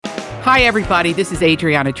Hi, everybody. This is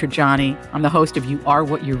Adriana Trajani. I'm the host of You Are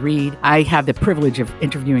What You Read. I have the privilege of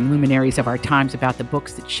interviewing luminaries of our times about the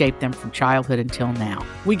books that shaped them from childhood until now.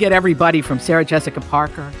 We get everybody from Sarah Jessica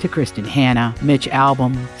Parker to Kristen Hanna, Mitch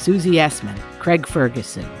Albom, Susie Essman, Craig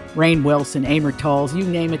Ferguson, Rainn Wilson, Amor Tolls, you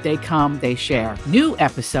name it, they come, they share. New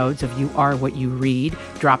episodes of You Are What You Read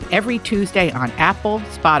drop every Tuesday on Apple,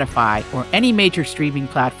 Spotify, or any major streaming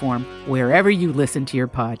platform wherever you listen to your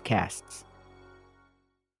podcasts.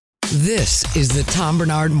 This is the Tom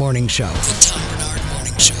Barnard Morning Show. The Tom Barnard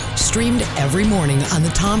Morning Show. Streamed every morning on the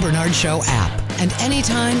Tom Barnard Show app and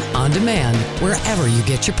anytime on demand wherever you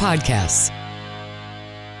get your podcasts.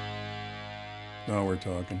 Now we're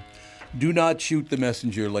talking. Do not shoot the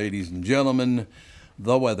messenger, ladies and gentlemen.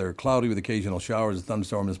 The weather, cloudy with occasional showers. A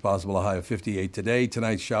thunderstorm is possible, a high of 58 today.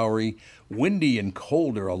 Tonight, showery, windy and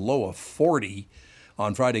colder, a low of 40.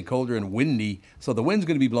 On Friday, colder and windy. So the wind's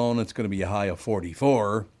going to be blowing. It's going to be a high of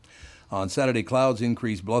 44. On Saturday, clouds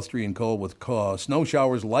increase, blustery and cold with snow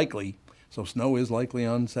showers likely. So snow is likely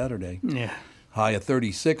on Saturday. Yeah. High of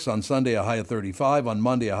 36. On Sunday, a high of 35. On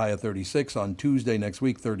Monday, a high of 36. On Tuesday next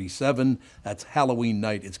week, 37. That's Halloween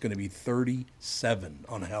night. It's going to be 37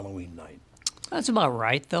 on Halloween night. That's about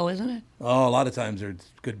right, though, isn't it? Oh, a lot of times it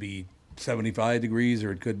could be 75 degrees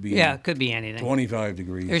or it could be... Yeah, it could be anything. 25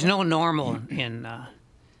 degrees. There's no normal in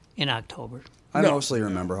October. I mostly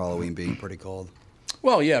remember Halloween being pretty cold.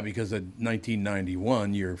 Well, yeah, because in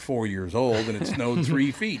 1991, you're 4 years old and it snowed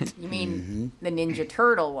 3 feet. You mean the Ninja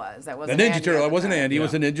Turtle was? That wasn't The Ninja Andy Turtle. at It the wasn't time. Andy. It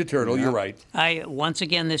was a Ninja Turtle. Yeah. You're right. I, once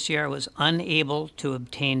again this year, was unable to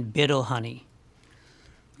obtain Biddle honey.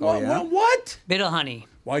 Oh, yeah? What? Biddle honey.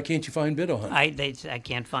 Why can't you find Biddle honey? I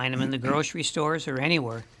can't find them in the grocery stores or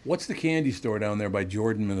anywhere. What's the candy store down there by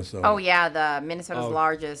Jordan, Minnesota? Oh, yeah, the Minnesota's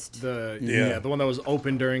largest. Yeah. The one that was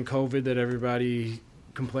open during COVID that everybody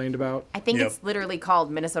complained about. I think Yep. it's literally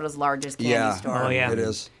called Minnesota's largest candy store. Oh, yeah. It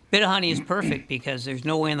is. Biddle honey is perfect because there's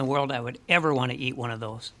no way in the world I would ever want to eat one of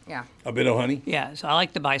those. Yeah. A Biddle honey? Yeah, so I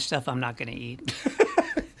like to buy stuff I'm not going to eat.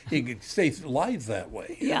 You could stay alive that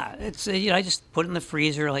way. Yeah, it's I just put it in the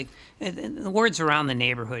freezer. Like and the word's around the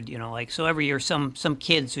neighborhood, like so every year some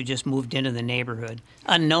kids who just moved into the neighborhood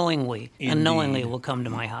unknowingly will come to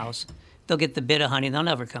my house. They'll get the bit of honey. They'll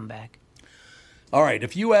never come back. All right,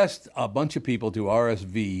 if you asked a bunch of people to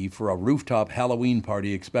RSV for a rooftop Halloween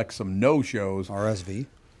party, expect some no-shows. RSV?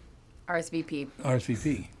 RSVP.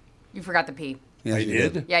 RSVP. You forgot the P. Yes, I you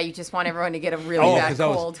did? Yeah, you just want everyone to get a really bad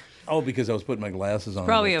cold. Because I was putting my glasses on.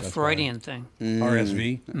 Probably a That's Freudian thing.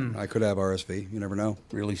 RSV? I could have RSV. You never know.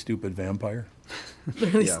 Really stupid vampire?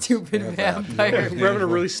 Really Yes, stupid we have that. vampire. We're having a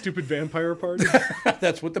really stupid vampire party.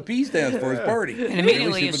 That's what the P stands for, is party. And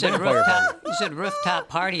immediately you Really said stupid vampire party. rooftop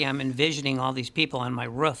party. I'm envisioning all these people on my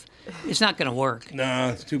roof. It's not going to work. Nah,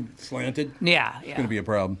 it's too slanted. Yeah. It's going to be a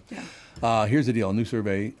problem. Here's the deal. A new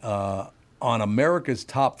survey on America's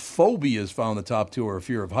top phobias found the top two are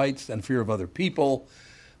fear of heights and fear of other people.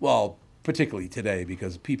 Well, particularly today,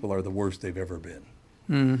 because people are the worst they've ever been.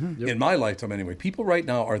 Mm-hmm. Yep. In my lifetime, anyway. People right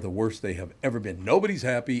now are the worst they have ever been. Nobody's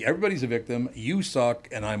happy. Everybody's a victim. You suck,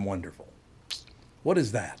 and I'm wonderful. What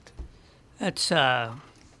is that? That's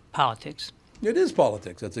politics. It is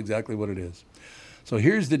politics. That's exactly what it is. So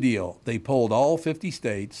here's the deal. They polled all 50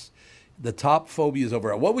 states. The top phobias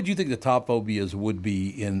overall. What would you think the top phobias would be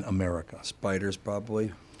in America? Spiders,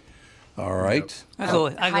 probably. All right. I go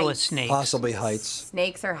with Heights. snakes. Possibly heights.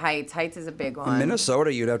 Snakes or heights. Heights is a big In one.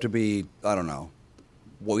 Minnesota, you'd have to be, I don't know.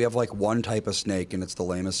 Well, we have like one type of snake, and it's the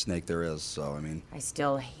lamest snake there is. So, I mean, I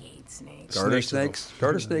still hate snakes. garter Snakes are snakes?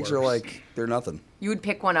 Garter snakes are like, they're nothing. You would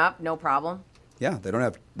pick one up, no problem. Yeah,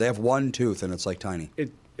 they have one tooth, and it's like tiny.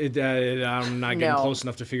 I'm not getting No. close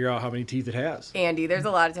enough to figure out how many teeth it has. Andy, there's a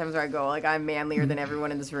lot of times where I go, like, I'm manlier than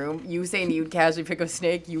everyone in this room. You saying you'd casually pick a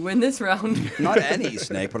snake, you win this round. Not any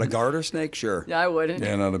snake, but a garter snake, sure. Yeah, I wouldn't.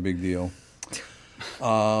 Yeah, not a big deal.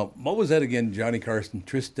 What was that again, Johnny Carson?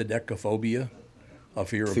 Triskaidekaphobia? A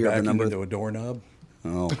fear of Fear of the backing number- into a doorknob?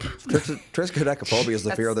 Oh, triskaidekaphobia is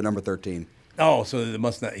the fear of the number 13. Oh, so he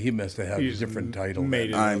must have had a different title.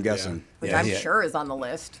 made then. it. I'm Yeah. guessing. Which Yeah, I'm yeah. sure is on the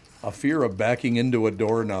list. A fear of backing into a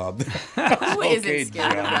doorknob. Who isn't Okay,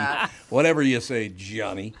 scared of Johnny. that? Whatever you say,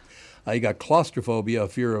 Johnny. You got claustrophobia, a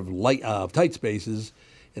fear of tight spaces.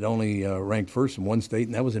 It only ranked first in one state,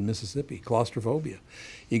 and that was in Mississippi. Claustrophobia.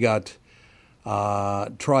 You got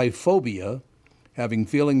tryphobia, having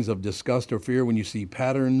feelings of disgust or fear when you see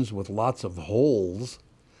patterns with lots of holes.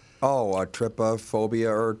 Oh, trypophobia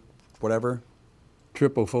or whatever?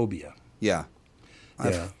 Trypophobia. Yeah.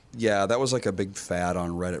 Yeah. Yeah, that was like a big fad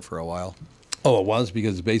on Reddit for a while. Oh, it was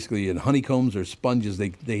because basically in honeycombs or sponges,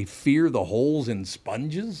 they fear the holes in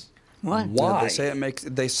sponges. What? Why?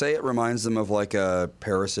 They say it reminds them of like a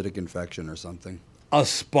parasitic infection or something. A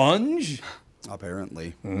sponge?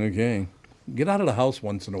 Apparently. Okay. Get out of the house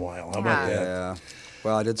once in a while. How about that? Yeah.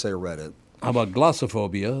 Well, I did say Reddit. How about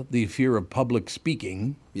glossophobia, the fear of public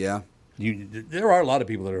speaking? Yeah. There are a lot of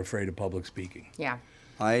people that are afraid of public speaking. Yeah.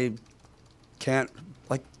 I can't,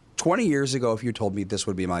 like 20 years ago, if you told me this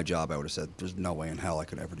would be my job, I would have said, there's no way in hell I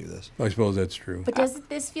could ever do this. I suppose that's true. But does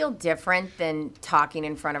this feel different than talking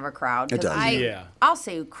in front of a crowd? It 'Cause does. Yeah. I'll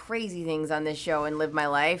say crazy things on this show and live my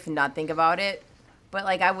life and not think about it. But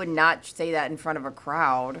like, I would not say that in front of a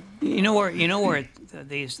crowd. You know where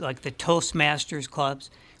these like the Toastmasters clubs,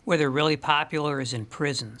 where they're really popular, is in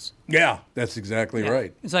prisons. Yeah, that's exactly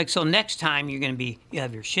right. It's like, so next time you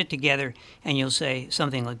have your shit together and you'll say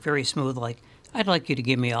something like very smooth, like, I'd like you to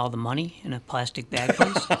give me all the money in a plastic bag,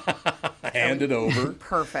 please. Hand it over.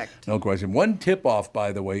 Perfect. No question. One tip off,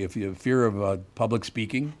 by the way, if you have fear of public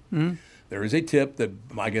speaking, there is a tip that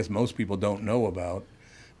I guess most people don't know about.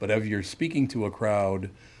 But if you're speaking to a crowd,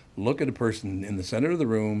 look at a person in the center of the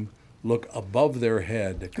room, look above their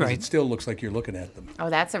head, because Right. it still looks like you're looking at them. Oh,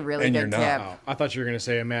 that's a really And good you're not. tip. Oh, I thought you were going to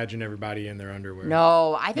say, imagine everybody in their underwear.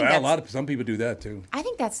 No, I think Well, some people do that too. I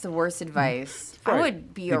think that's the worst advice. Right. I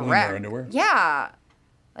would be People a in wreck. their underwear? Yeah.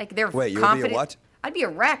 Like they're Wait, you would be a confident. what? I'd be a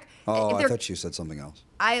wreck. Oh, If I they're- thought you said something else.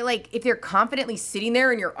 if they're confidently sitting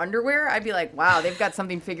there in your underwear, I'd be like, wow, they've got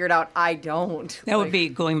something figured out. I don't. That would be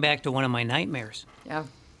going back to one of my nightmares. Yeah.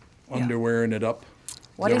 Underwearing it up.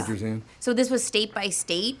 What is is- that what you're saying? So this was state by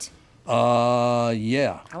state.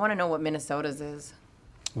 Yeah. I want to know what Minnesota's is.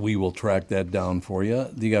 We will track that down for you.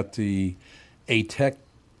 You got the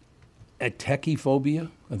atechophobia,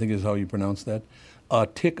 I think is how you pronounce that.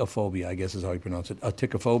 Aticophobia, I guess is how you pronounce it.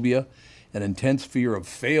 Aticophobia, an intense fear of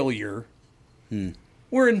failure.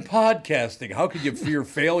 We're in podcasting. How could you fear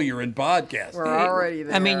failure in podcasting? We're already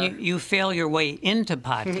there. I mean, you fail your way into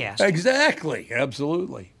podcasting. Exactly.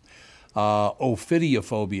 Absolutely.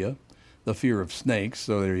 Ophidiophobia, the fear of snakes.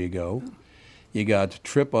 So there you go. You got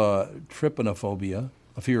trypanophobia,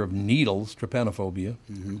 a fear of needles, trypanophobia.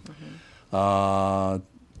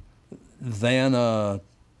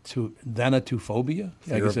 Thanatophobia.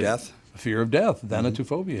 Fear of death? Fear of death.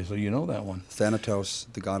 Thanatophobia. So you know that one. Thanatos,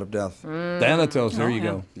 the god of death. Thanatos. There you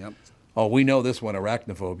go. Yep. Oh, we know this one.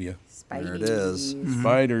 Arachnophobia. There it is.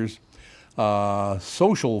 Spiders.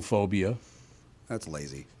 Social phobia. That's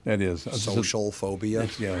lazy. That is. Social phobia.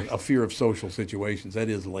 Yeah, a fear of social situations. That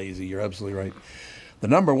is lazy. You're absolutely right. The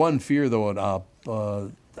number one fear, though,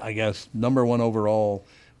 I guess, number one overall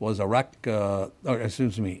was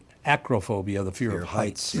acrophobia, the fear of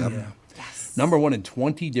heights. Yep. Yeah. Number one in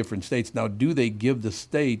 20 different states. Now, do they give the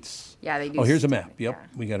states? Yeah, they do. Oh, here's a map. Yep,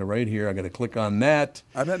 we got it right here. I got to click on that.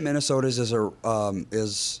 I bet Minnesota's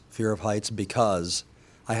is fear of heights because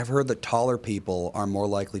I have heard that taller people are more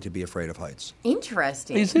likely to be afraid of heights.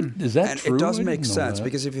 Interesting. Is that And true? it does I make didn't know sense that.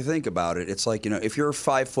 because if you think about it, it's like, if you're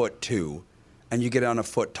 5'2" and you get on a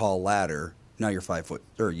foot tall ladder, now you're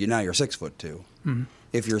 6'2".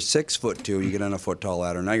 If you're 6'2", you get on a foot tall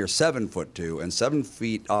ladder, now you're 7'2", and 7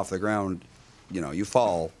 feet off the ground, you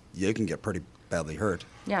fall, you can get pretty badly hurt.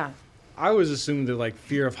 Yeah. I always assumed that like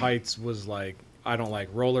fear of heights was like I don't like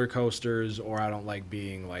roller coasters or I don't like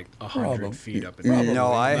being like 100 feet up in the air.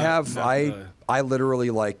 No, I have not I literally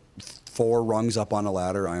like 4 rungs up on a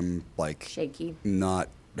ladder. I'm like Shaky. not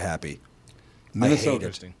happy. I hate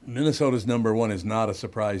it. Minnesota's number one is not a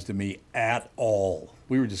surprise to me at all.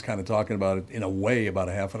 We were just kind of talking about it in a way about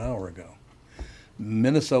a half an hour ago.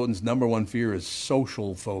 Minnesotans' number one fear is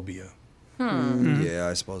social phobia. Yeah,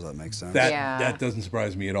 I suppose that makes sense. That doesn't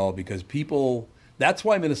surprise me at all because that's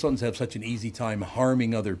why Minnesotans have such an easy time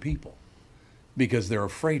harming other people because they're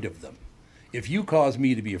afraid of them. If you cause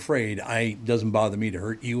me to be afraid, it doesn't bother me to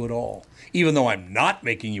hurt you at all. Even though I'm not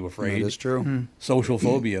making you afraid. That is true. Social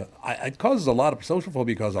phobia. Social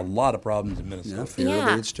phobia causes a lot of problems in Minnesota. Yeah, fear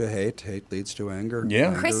Yeah. leads to hate. Hate leads to anger. Yeah.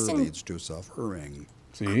 Anger Kristen- leads to suffering.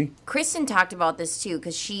 See? Kristen talked about this too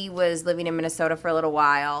because she was living in Minnesota for a little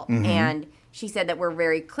while, and she said that we're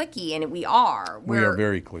very cliquey, and we are. We are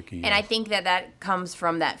very cliquey. And I think that comes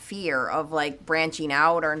from that fear of like branching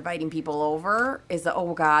out or inviting people over. Is that,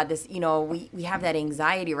 oh God, this, we have that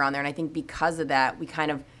anxiety around there, and I think because of that, we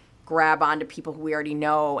kind of grab onto people who we already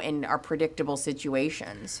know in our predictable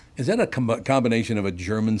situations. Is that a combination of a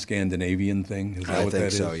German-Scandinavian thing? Is that I what think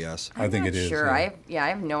that so, is? yes. I think I'm it is. Sure, Yeah. I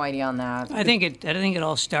have no idea on that. I think it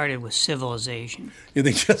all started with civilization. You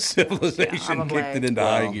think just civilization probably. kicked it into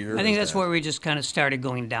high gear? I think that's where we just kind of started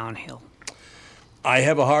going downhill. I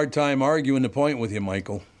have a hard time arguing the point with you,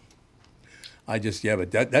 Michael.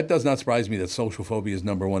 but that does not surprise me that social phobia is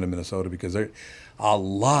number one in Minnesota, because a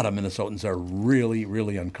lot of Minnesotans are really,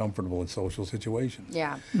 really uncomfortable in social situations.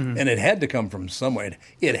 Yeah. And it had to come from somewhere.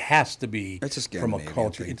 It has to be It's a from a Scandinavian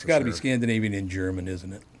culture. thing, It's for got to be sure. Scandinavian and German,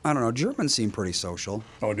 isn't it? I don't know. Germans seem pretty social.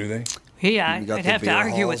 Oh, do they? Yeah, You got I'd the have to beer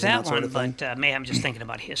argue with halls and that that sort one, of thing? but I'm just thinking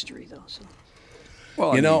about history, though. So.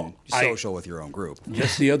 Well, You know, social with your own group.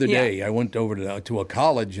 Just the other Yeah. day, I went over to a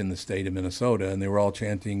college in the state of Minnesota, and they were all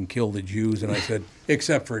chanting, "Kill the Jews," and I said,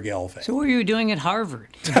 except for Gelfand. So what were you doing at Harvard?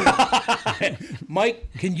 Mike,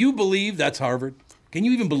 can you believe that's Harvard? Can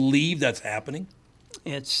you even believe that's happening?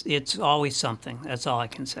 It's always something. That's all I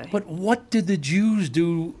can say. But what did the Jews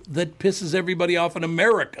do that pisses everybody off in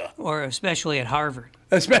America? Or especially at Harvard.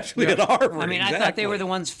 Especially at Harvard. I mean, I thought they were the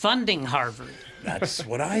ones funding Harvard. That's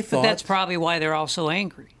what I thought. But that's probably why they're all so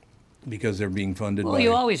angry. because they're being funded Well, by...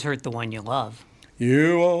 you always hurt the one you love.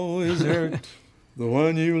 You always hurt the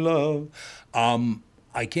one you love.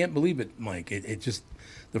 I can't believe it, Mike. It just...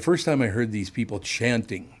 The first time I heard these people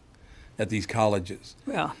chanting at these colleges...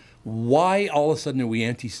 Well... Why all of a sudden are we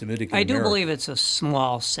anti-Semitic in I do America? believe it's a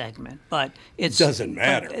small segment, but it doesn't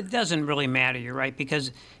matter. It doesn't really matter, you're right,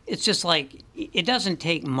 because it's just like, it doesn't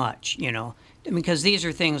take much, you know, because these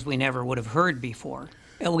are things we never would have heard before.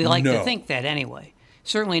 And we like to No. think that anyway.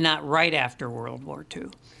 Certainly not right after World War II.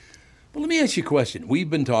 Well, let me ask you a question.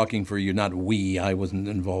 We've been talking for you, not we. I wasn't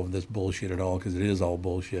involved in this bullshit at all because it is all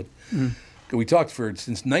bullshit. We talked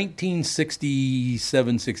since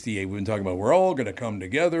 1967, 68. We've been talking about we're all going to come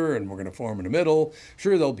together and we're going to form in the middle.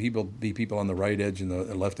 Sure, there'll be people on the right edge and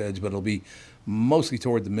the left edge, but it'll be mostly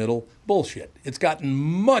toward the middle. Bullshit. It's gotten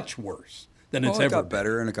much worse than it's Well, it ever got been.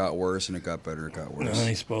 better and it got worse and it got better and it got worse.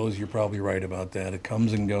 I suppose you're probably right about that. It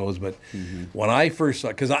comes and goes. But when I first saw,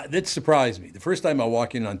 because it surprised me. The first time I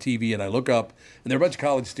walk in on TV and I look up, and there are a bunch of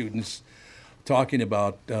college students talking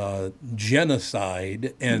about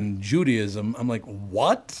genocide and Judaism. I'm like,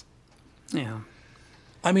 what? Yeah.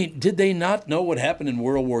 I mean, did they not know what happened in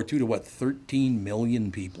World War II to, 13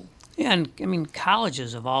 million people? Yeah, and I mean,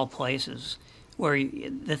 colleges of all places, where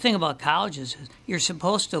the thing about colleges is you're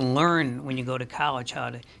supposed to learn when you go to college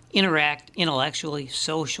how to interact intellectually,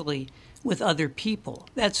 socially with other people.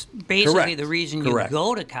 That's basically Correct. the reason you Correct.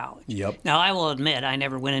 go to college. Yep. Now, I will admit, I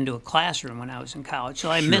never went into a classroom when I was in college,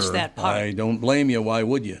 so I missed Sure. that part. I don't blame you. Why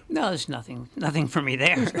would you? No, there's nothing for me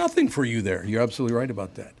there. There's nothing for you there. You're absolutely right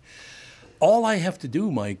about that. All I have to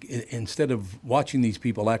do, Mike, instead of watching these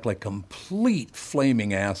people act like complete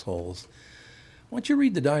flaming assholes, why don't you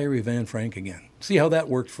read the Diary of Anne Frank again? See how that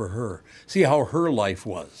worked for her. See how her life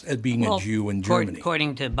was as being a Jew in Germany.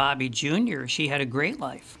 According to Bobby Jr., she had a great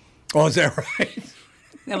life. Oh, is that right?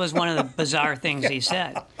 That was one of the bizarre things he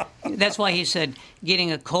said. That's why he said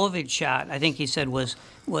getting a COVID shot, I think he said, was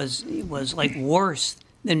like worse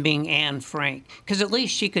than being Anne Frank. Because at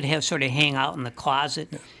least she could have sort of hang out in the closet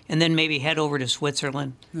and then maybe head over to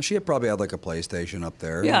Switzerland. She had probably had like a PlayStation up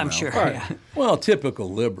there. Yeah, you I'm know. sure. Right. Yeah. Well, typical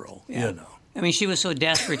liberal, you know. I mean, she was so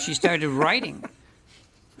desperate, she started writing.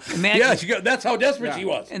 Imagine, Yeah, that's how desperate she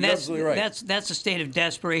was. and You're that's absolutely right. that's a state of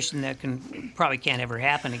desperation that probably can't ever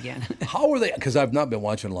happen again. How are they, because I've not been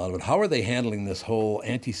watching a lot of it, how are they handling this whole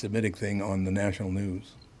anti-Semitic thing on the national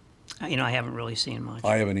news? You know, I haven't really seen much.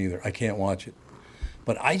 I haven't either. I can't watch it.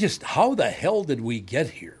 But how the hell did we get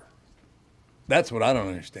here? That's what I don't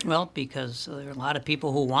understand. Well, because there are a lot of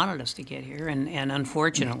people who wanted us to get here, and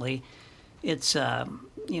unfortunately, it's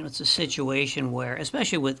it's a situation where,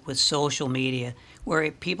 especially with social media, where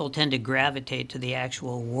people tend to gravitate to the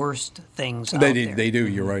actual worst things out there. They do.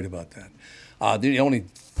 You're right about that. The only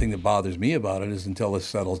thing that bothers me about it is until this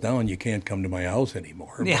settles down, you can't come to my house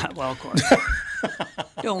anymore. Yeah, well, of course.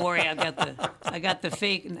 Don't worry, I got the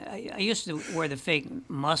fake. I used to wear the fake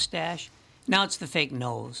mustache. Now it's the fake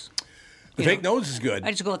nose. The fake nose is good.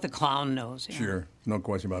 I just go with the clown nose. You know? Sure, no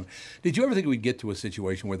question about it. Did you ever think we'd get to a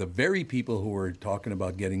situation where the very people who were talking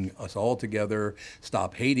about getting us all together,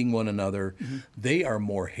 stop hating one another, they are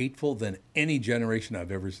more hateful than any generation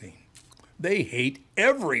I've ever seen? They hate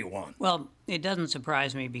everyone. Well, it doesn't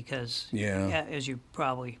surprise me because, Yeah. as you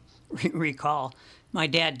probably recall, my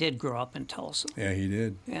dad did grow up in Tulsa. Yeah, he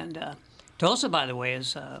did. And Tulsa, by the way,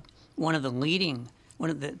 is one of the leading.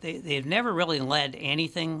 They've never really led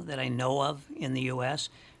anything that I know of in the U.S.,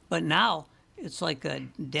 but now it's like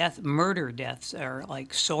murder deaths are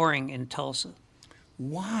like soaring in Tulsa.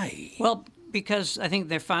 Why? Well, because I think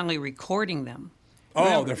they're finally recording them.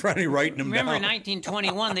 They're finally writing them Remember, down. in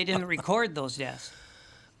 1921, they didn't record those deaths.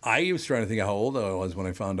 I was trying to think how old I was when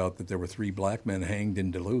I found out that there were 3 black men hanged in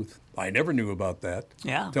Duluth. I never knew about that.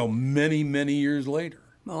 Yeah. Until many, many years later.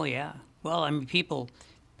 Oh yeah. Well, I mean, people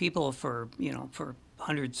for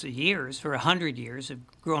hundreds of years, for 100 years, have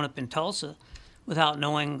grown up in Tulsa without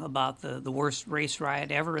knowing about the worst race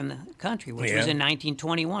riot ever in the country, which was in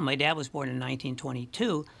 1921. My dad was born in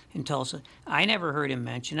 1922 in Tulsa. I never heard him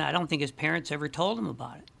mention it. I don't think his parents ever told him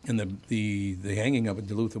about it. And the hanging up in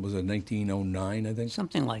Duluth was in 1909, I think?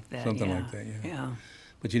 Something like that, yeah.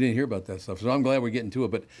 But you didn't hear about that stuff, so I'm glad we're getting to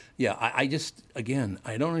it. But, yeah, I just, again,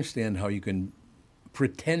 I don't understand how you can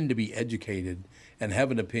pretend to be educated and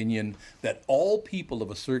have an opinion that all people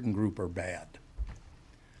of a certain group are bad.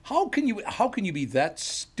 How can you be that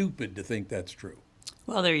stupid to think that's true?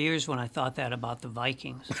 Well, there are years when I thought that about the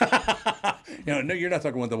Vikings. No, you're not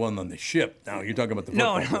talking about the one on the ship. No, you're talking about the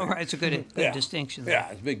football No, right. It's a good distinction there.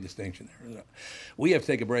 Yeah, it's a big distinction there. We have to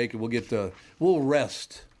take a break, and we'll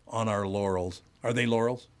rest on our laurels. Are they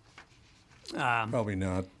laurels? Probably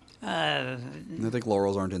not. I think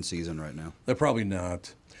laurels aren't in season right now. They're probably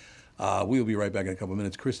not. We'll be right back in a couple of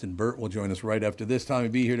minutes. Kristen Burt will join us right after this. Tommy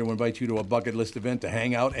B here to invite you to a bucket list event to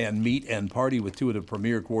hang out and meet and party with two of the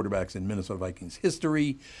premier quarterbacks in Minnesota Vikings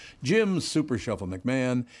history, Jim Super Shuffle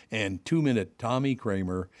McMahon and 2-Minute Tommy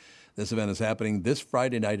Kramer. This event is happening this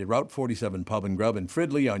Friday night at Route 47 Pub and Grub in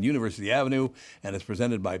Fridley on University Avenue, and it's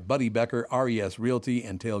presented by Buddy Becker, RES Realty,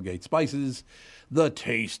 and Tailgate Spices. The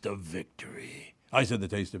Taste of Victory. I said the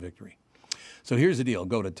Taste of Victory. So here's the deal.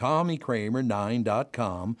 Go to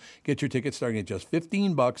TommyKramer9.com. Get your tickets starting at just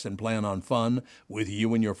 $15 and plan on fun with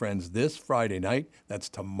you and your friends this Friday night. That's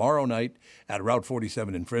tomorrow night at Route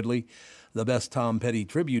 47 in Fridley. The best Tom Petty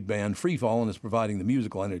tribute band, Free Fallin', is providing the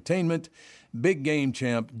musical entertainment. Big game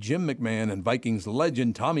champ Jim McMahon and Vikings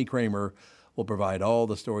legend Tommy Kramer will provide all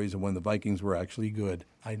the stories of when the Vikings were actually good.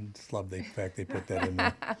 I just love the fact they put that in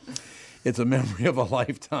there. It's a memory of a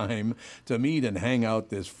lifetime to meet and hang out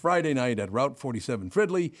this Friday night at Route 47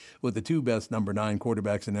 Fridley with the two best number 9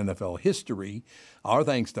 quarterbacks in NFL history. Our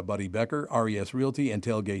thanks to Buddy Becker, RES Realty, and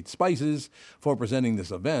Tailgate Spices for presenting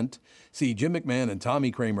this event. See Jim McMahon and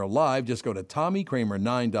Tommy Kramer live. Just go to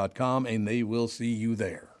TommyKramer9.com and they will see you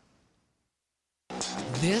there.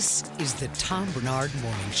 This is the Tom Barnard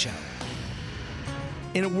Morning Show.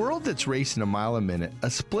 In a world that's racing a mile a minute,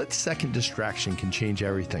 a split-second distraction can change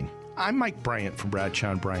everything. I'm Mike Bryant from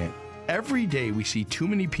Bradshaw & Bryant. Every day we see too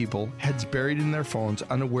many people, heads buried in their phones,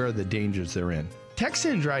 unaware of the dangers they're in.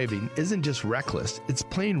 Texting and driving isn't just reckless, it's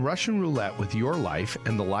playing Russian roulette with your life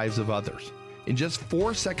and the lives of others. In just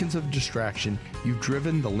 4 seconds of distraction, you've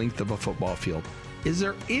driven the length of a football field. Is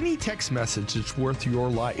there any text message that's worth your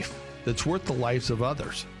life, that's worth the lives of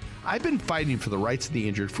others? I've been fighting for the rights of the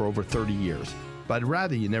injured for over 30 years, but I'd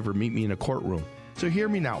rather you never meet me in a courtroom. So hear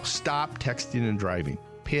me now, stop texting and driving.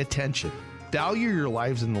 Pay attention. Value your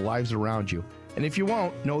lives and the lives around you. And if you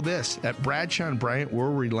won't, know this. At Bradshaw & Bryant,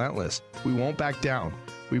 we're relentless. We won't back down.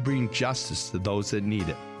 We bring justice to those that need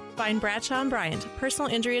it. Find Bradshaw & Bryant, personal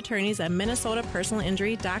injury attorneys at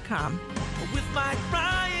minnesotapersonalinjury.com. With Mike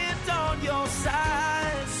Bryant on your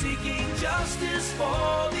side, seeking justice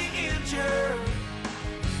for the injured.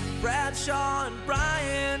 Bradshaw &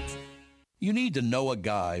 Bryant. You need to know a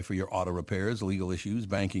guy for your auto repairs, legal issues,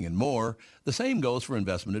 banking, and more. The same goes for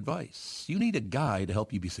investment advice. You need a guy to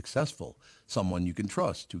help you be successful, someone you can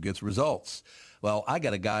trust who gets results. Well, I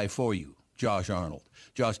got a guy for you, Josh Arnold.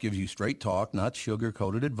 Josh gives you straight talk, not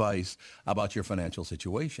sugar-coated advice about your financial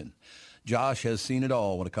situation. Josh has seen it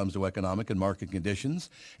all when it comes to economic and market conditions,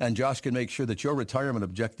 and Josh can make sure that your retirement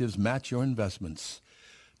objectives match your investments.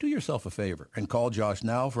 Do yourself a favor and call Josh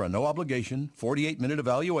now for a no-obligation, 48-minute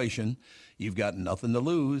evaluation. You've got nothing to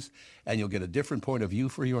lose, and you'll get a different point of view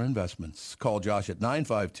for your investments. Call Josh at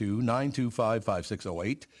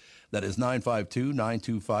 952-925-5608. That is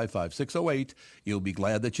 952-925-5608. You'll be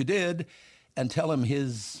glad that you did. And tell him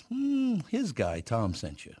his guy, Tom,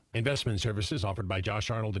 sent you. Investment services offered by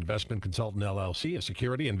Josh Arnold Investment Consultant, LLC, a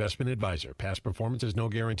security investment advisor. Past performance is no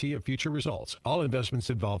guarantee of future results. All investments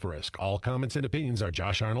involve risk. All comments and opinions are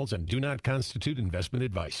Josh Arnold's and do not constitute investment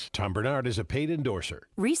advice. Tom Barnard is a paid endorser.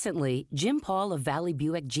 Recently, Jim Paul of Valley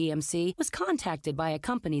Buick GMC was contacted by a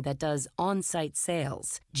company that does on-site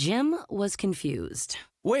sales. Jim was confused.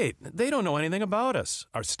 Wait, they don't know anything about us,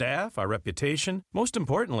 our staff, our reputation, most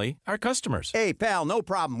importantly, our customers. Hey, pal, no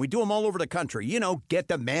problem. We do them all over the country. You know, get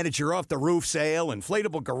the manager off the roof sale,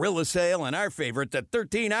 inflatable gorilla sale, and our favorite, the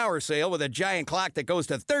 13-hour sale with a giant clock that goes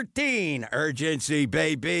to 13. Urgency,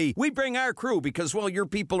 baby. We bring our crew because, well, your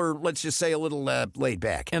people are, let's just say, a little laid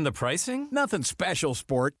back. And the pricing? Nothing special,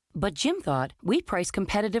 sport. But Jim thought, we price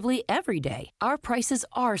competitively every day. Our prices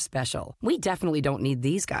are special. We definitely don't need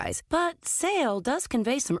these guys. But sale does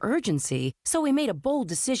convey some urgency, so we made a bold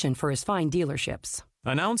decision for his fine dealerships.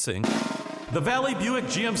 Announcing the Valley Buick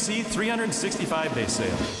GMC 365-day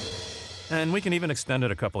sale. And we can even extend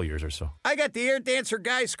it a couple years or so. I got the air dancer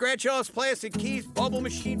guy, scratch all his plastic keys, bubble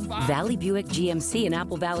machine box. Valley Buick GMC in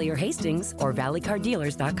Apple Valley or Hastings or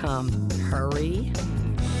valleycardealers.com. Hurry.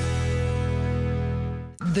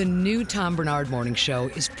 The new Tom Barnard Morning Show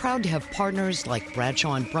is proud to have partners like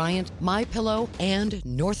Bradshaw and Bryant, MyPillow, and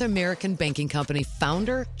North American Banking Company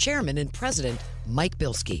founder, chairman, and president, Mike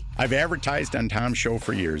Bilski. I've advertised on Tom's show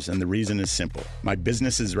for years, and the reason is simple. My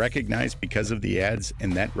business is recognized because of the ads,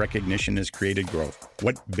 and that recognition has created growth.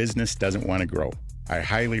 What business doesn't want to grow? I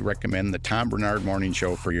highly recommend the Tom Barnard Morning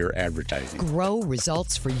Show for your advertising. Grow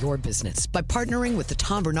results for your business by partnering with the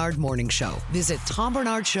Tom Barnard Morning Show. Visit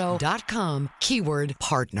TomBarnardShow.com, keyword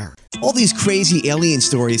partner. All these crazy alien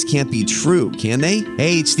stories can't be true, can they?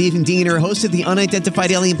 Hey, it's Stephen Diener, host of the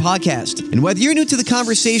Unidentified Alien Podcast. And whether you're new to the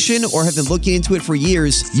conversation or have been looking into it for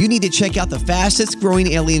years, you need to check out the fastest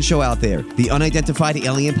growing alien show out there, the Unidentified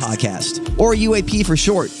Alien Podcast, or UAP for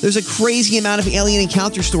short. There's a crazy amount of alien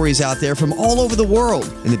encounter stories out there from all over the world.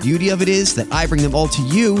 And the beauty of it is that I bring them all to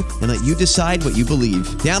you and let you decide what you believe.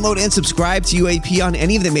 Download and subscribe to UAP on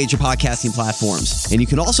any of the major podcasting platforms. And you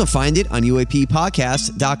can also find it on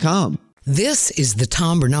UAPpodcast.com. This is the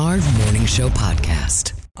Tom Barnard Morning Show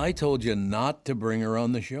podcast. I told you not to bring her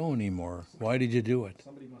on the show anymore. Why did you do it?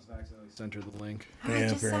 Somebody must have accidentally sent her the link. Oh, I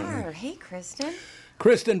just saw her. Hey, Kristen.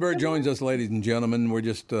 Kristen Bird joins us, ladies and gentlemen. We're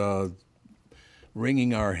just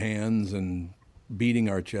wringing our hands and beating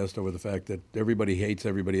our chest over the fact that everybody hates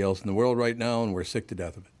everybody else in the world right now, and we're sick to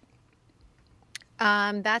death of it.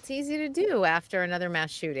 That's easy to do after another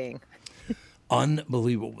mass shooting.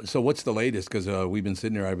 Unbelievable. So what's the latest? Because we've been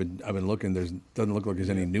sitting here. I've been looking. Doesn't look like there's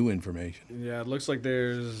any new information. Yeah, it looks like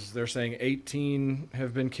they're saying 18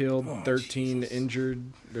 have been killed, 13 injured.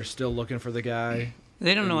 They're still looking for the guy.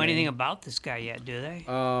 They don't know anything about this guy yet, do they?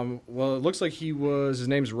 Well, it looks like his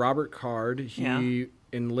name's Robert Card. He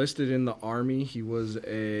enlisted in the Army. He was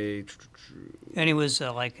and he was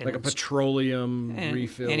like a petroleum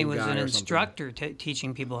refill guy. And he was an instructor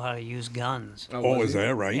teaching people how to use guns. Is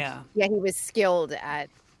that right? Yeah. Yeah, he was skilled at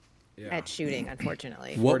shooting,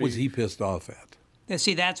 unfortunately. What was he pissed off at? Yeah,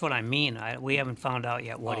 see, that's what I mean. We haven't found out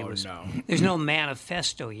yet what he was. No. There's no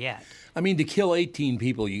manifesto yet. I mean, to kill 18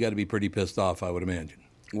 people, you got to be pretty pissed off, I would imagine.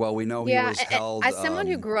 Well, we know he was held. As someone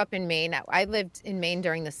who grew up in Maine, I lived in Maine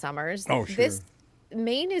during the summers. Oh, sure.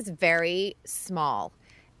 Maine is very small,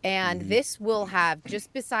 and this will have,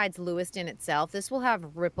 just besides Lewiston itself, this will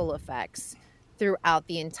have ripple effects throughout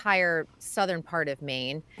the entire southern part of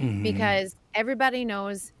Maine because everybody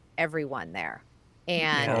knows everyone there.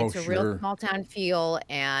 And it's a real small town feel,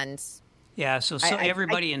 and yeah, so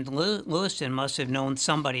everybody in Lewiston must have known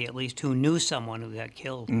somebody at least who knew someone who got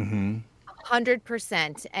killed.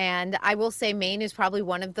 100%. And I will say Maine is probably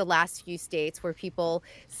one of the last few states where people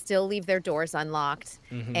still leave their doors unlocked.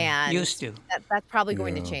 And used to. That's probably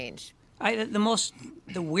going to change.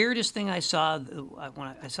 The weirdest thing I saw,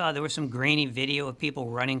 there was some grainy video of people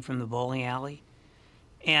running from the bowling alley.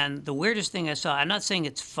 And the weirdest thing I saw, I'm not saying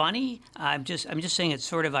it's funny, I'm just saying it's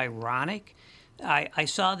sort of ironic. I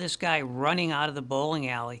saw this guy running out of the bowling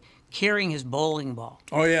alley carrying his bowling ball.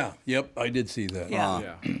 Oh, yeah. Yep, I did see that.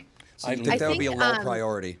 Yeah. I think that would be a low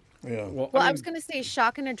priority. Yeah. Well, I was going to say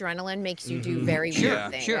shock and adrenaline makes you do very weird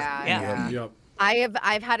things. Sure. Yep.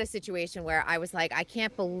 I've had a situation where I was like, I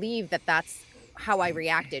can't believe that's how I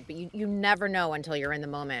reacted, but you never know until you're in the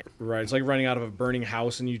moment. Right. It's like running out of a burning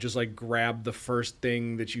house and you just like grab the first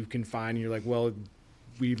thing that you can find and you're like, well,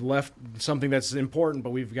 we left something that's important,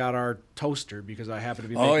 but we've got our toaster because I happen to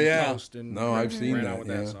be making toast. And I've seen that. With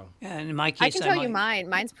that so. Yeah, in my case, I can tell you mine.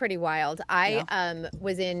 Mine's pretty wild. I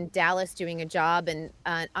was in Dallas doing a job, and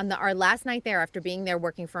on our last night there, after being there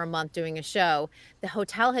working for a month doing a show, the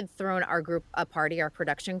hotel had thrown our group a party, our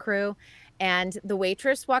production crew, and the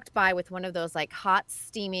waitress walked by with one of those like hot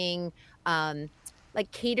steaming,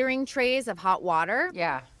 like catering trays of hot water.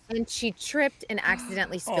 Yeah. And she tripped and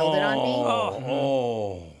accidentally spilled it on me.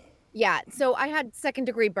 Oh. Yeah, so I had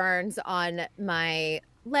second-degree burns on my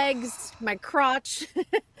legs, my crotch,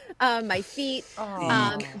 my feet.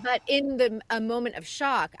 But in a moment of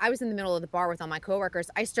shock, I was in the middle of the bar with all my coworkers.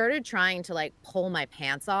 I started trying to like pull my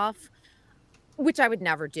pants off, which I would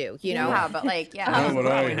never do, you know? Yeah, but like, Not what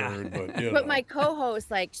I heard, but you know. But my co-host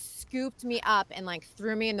like scooped me up and like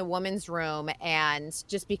threw me in the woman's room, and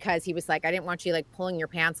just because he was like, I didn't want you like pulling your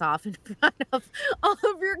pants off in front of all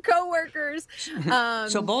of your coworkers.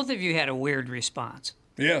 So both of you had a weird response.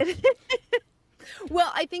 Yeah.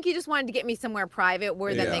 Well, I think he just wanted to get me somewhere private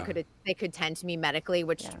where then they could tend to me medically,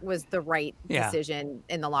 which was the right decision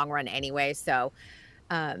in the long run anyway. So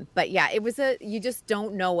but yeah, it was you just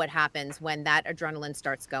don't know what happens when that adrenaline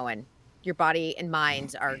starts going. Your body and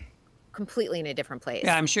mind are completely in a different place.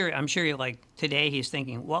 Yeah, I'm sure. You're like today. He's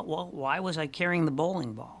thinking, well, why was I carrying the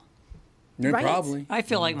bowling ball? Right. Probably. I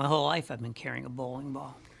feel like my whole life I've been carrying a bowling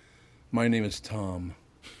ball. My name is Tom,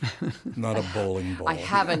 not a bowling ball. I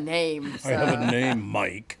have a name. I have a name,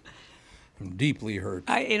 Mike. I'm deeply hurt.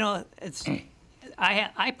 I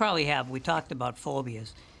probably have. We talked about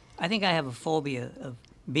phobias. I think I have a phobia of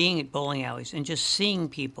being at bowling alleys and just seeing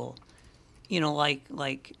people,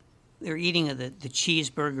 like they're eating the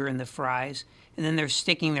cheeseburger and the fries, and then they're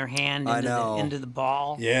sticking their hand into the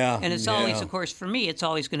ball. Yeah. And it's always, of course, for me, it's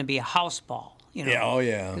always going to be a house ball. Yeah, oh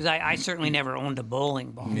yeah. Because I certainly never owned a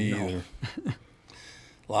bowling ball. Me either.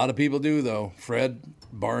 A lot of people do, though. Fred,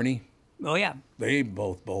 Barney. Oh, yeah. They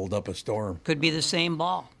both bowled up a storm. Could be the same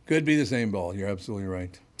ball. Could be the same ball. You're absolutely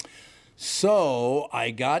right. So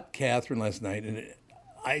I got Catherine last night, and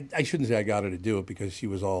I shouldn't say I got her to do it because she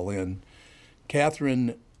was all in.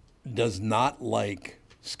 Catherine does not like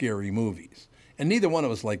scary movies. And neither one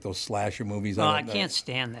of us like those slasher movies. Well, I can't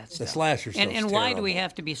stand that stuff. The slasher stuff. And why do we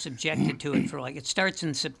have to be subjected to it for it starts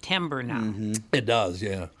in September now. Mm-hmm. It does,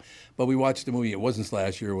 yeah. But we watched the movie. It wasn't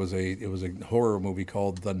slasher. It was a horror movie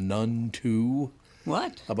called The Nun 2.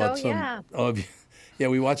 What? Yeah,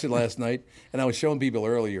 we watched it last night, and I was showing people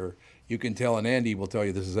earlier. You can tell, and Andy will tell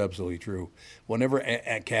you this is absolutely true. Whenever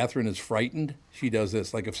Catherine is frightened, she does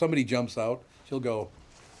this. Like if somebody jumps out, she'll go.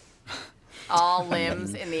 All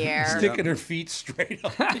limbs in the air. Sticking her feet straight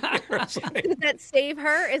up in the air. Does that save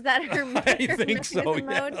her? Is that her I think so,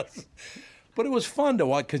 mode? yes. But it was fun to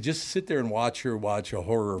watch, because just sit there and watch her watch a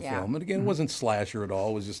horror film. And again, it wasn't slasher at all.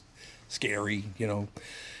 It was just scary,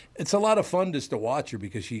 It's a lot of fun just to watch her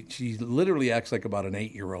because she literally acts like about an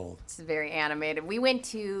 8-year-old. It's very animated. We went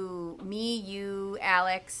to, me, you,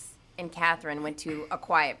 Alex, and Catherine went to A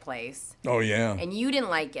Quiet Place. Oh, yeah. And you didn't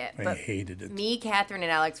like it. I hated it. Me, Catherine,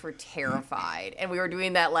 and Alex were terrified. And we were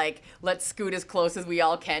doing that, let's scoot as close as we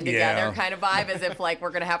all can together kind of vibe, as if, we're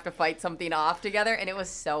going to have to fight something off together. And it was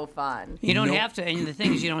so fun. You don't have to, and the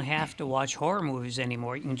thing is, you don't have to watch horror movies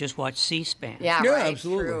anymore. You can just watch C-SPAN. Yeah, right,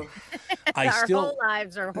 absolutely. Our whole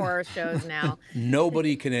lives are horror shows now.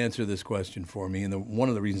 Nobody can answer this question for me. And one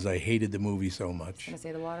of the reasons I hated the movie so much. I'm going to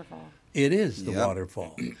say The Waterfall. It is The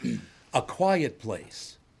Waterfall. A Quiet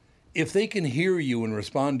Place. If they can hear you and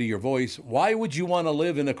respond to your voice, why would you want to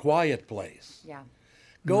live in a quiet place? Yeah.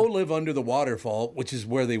 Go live under the waterfall, which is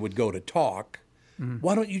where they would go to talk.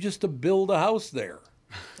 Why don't you just build a house there?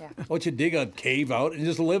 Yeah. Why don't you dig a cave out and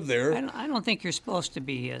just live there? I don't think you're supposed to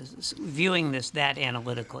be viewing this that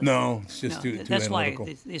analytically. No, it's just too that's analytical.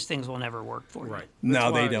 That's why these things will never work for you. Right.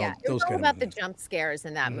 No, they don't. Yeah, it was all about the jump scares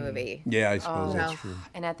in that movie. Yeah, I suppose that's true.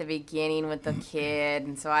 And at the beginning with the kid,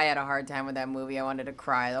 and so I had a hard time with that movie. I wanted to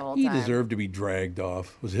cry the whole He time. deserved to be dragged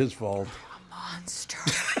off. It was his fault. Monster.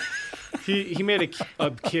 He made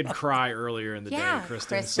a kid cry earlier in the day,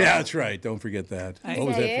 Kristen. Yeah, that's right. Don't forget that. What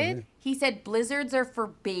was that for? He said blizzards are for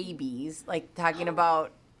babies, talking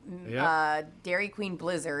about Dairy Queen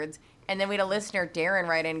blizzards. And then we had a listener, Darren,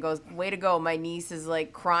 write in and goes, way to go. My niece is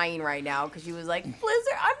crying right now because she was like,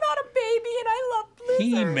 Blizzard, I'm not a baby and I love blizzards.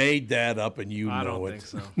 He made that up and I know don't it. think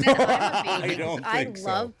so. I don't think so.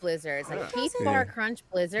 I love blizzards. Peach Bar Crunch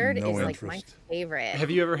Blizzard is my favorite.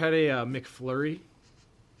 Have you ever had a McFlurry?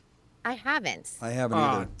 I haven't. I haven't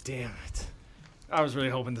either. Oh, damn it. I was really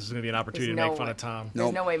hoping this was going to be an opportunity to make fun of Tom.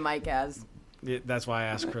 There's no way Mike has. Yeah, that's why I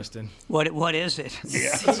asked Kristen. What is it? Yeah.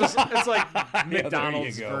 it's like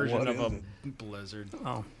McDonald's version of a Blizzard.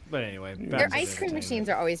 Oh. But anyway. Their ice cream machines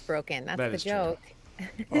are always broken. That's the joke.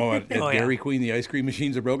 At Dairy Queen, the ice cream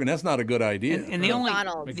machines are broken. That's not a good idea. And the only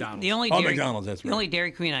McDonald's, that's right. The only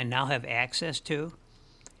Dairy Queen I now have access to,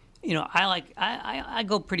 I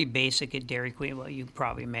go pretty basic at Dairy Queen. Well, you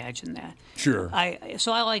probably imagine that. Sure. I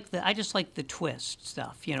just like the twist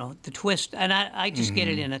stuff. The twist, and I just get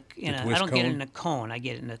it in a I don't get it in a cone. I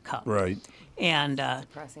get it in a cup. Right. And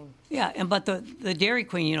depressing. Yeah, but the Dairy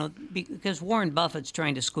Queen, because Warren Buffett's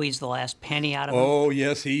trying to squeeze the last penny out of them. Oh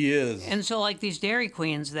yes, he is. And so these Dairy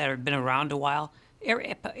Queens that have been around a while,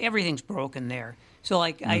 everything's broken there. So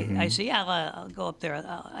I say, I'll go up there.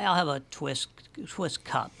 I'll have a twist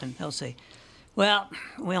cup, and they'll say, well,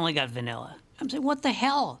 we only got vanilla. I'm saying, what the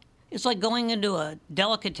hell? It's like going into a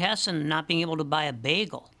delicatessen and not being able to buy a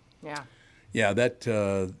bagel. Yeah. Yeah,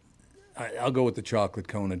 that I'll go with the chocolate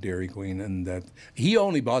cone at Dairy Queen, and that he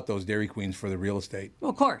only bought those Dairy Queens for the real estate.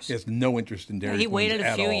 Well, of course. He has no interest in Dairy Queens. He waited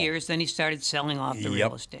a few all. years, then he started selling off the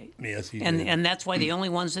real estate. Yes, he did. did. And that's why the only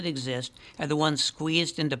ones that exist are the ones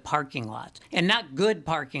squeezed into parking lots, and not good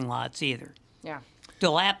parking lots either. Yeah.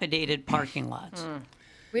 Dilapidated parking lots.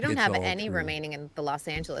 We don't It's have all any true. remaining in the Los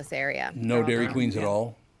Angeles area. No Dairy Queens at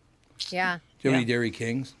all. Yeah. Do you have any Dairy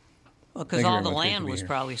Kings? Well, because all the land was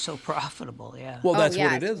probably so profitable, yeah. Well, that's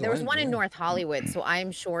what it is. There was one in North Hollywood, so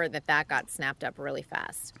I'm sure that got snapped up really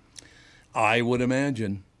fast. I would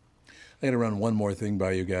imagine. I got to run one more thing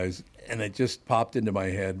by you guys, and it just popped into my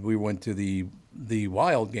head. We went to the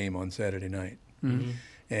Wild game on Saturday night,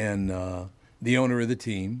 and the owner of the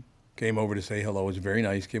team came over to say hello. It was very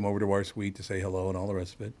nice. Came over to our suite to say hello and all the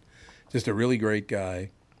rest of it. Just a really great guy.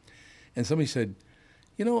 And somebody said,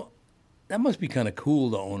 you know, that must be kind of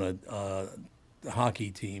cool to own a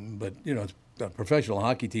hockey team, but, you know, a professional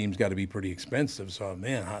hockey team's got to be pretty expensive. So,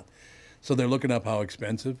 man, so they're looking up how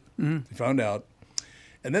expensive. They found out.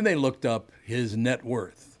 And then they looked up his net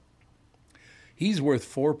worth. He's worth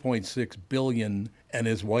 $4.6 billion, and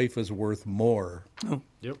his wife is worth more. Oh,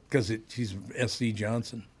 yep. Because she's S.C.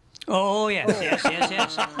 Johnson. Oh, yes.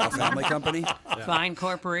 A family company? Fine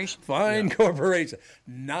corporation. Fine corporation.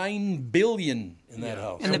 $9 billion in that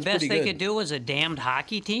house. And That's the best pretty they good. could do was a damned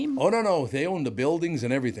hockey team? Oh, no. They own the buildings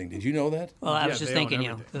and everything. Did you know that? Well, I was just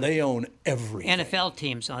thinking, They own everything. NFL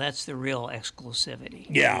teams, so that's the real exclusivity.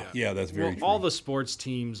 Yeah, that's very well, true. all the sports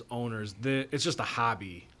teams owners, it's just a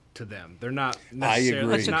hobby to them. They're not I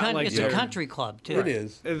necessarily. agree. It's a country club, too. It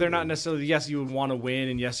is. They're not necessarily, yes, you would want to win,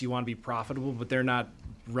 and yes, you want to be profitable, but they're not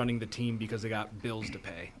running the team because they got bills to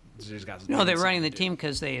pay. No, they're running the team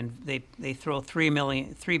because they throw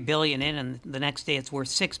 $3 billion in, and the next day it's worth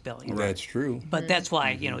 $6 billion. That's true. But that's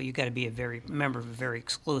why you got to be a member of a very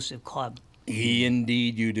exclusive club.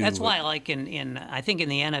 Indeed, you do. That's why, like I think in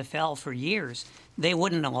the NFL for years, they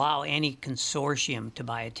wouldn't allow any consortium to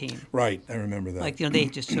buy a team. Right, I remember that. Like they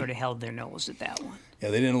just sort of held their nose at that one.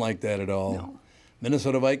 Yeah, they didn't like that at all. No.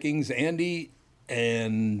 Minnesota Vikings, Andy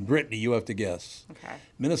and Brittany, you have to guess. Okay.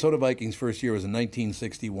 Minnesota Vikings' first year was in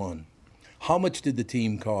 1961. How much did the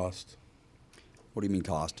team cost? What do you mean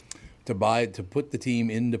cost? To put the team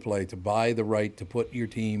into play, to buy the right to put your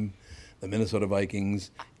team, the Minnesota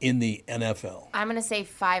Vikings, in the NFL. I'm going to say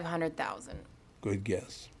 500,000. Good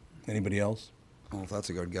guess. Anybody else? Well, if that's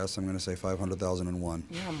a good guess, I'm going to say 500,001.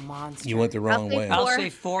 You're a monster. You went the wrong way. I'll say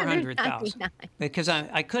 400,000 because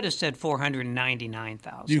I could have said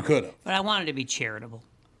 499,000. You could have. But I wanted to be charitable.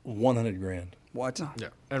 100 grand. What? Yeah,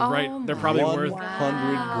 and they're probably worth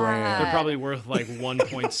 100 grand. They're probably worth like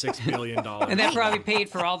 $1.6 billion. And that probably paid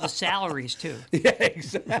for all the salaries too. Yeah,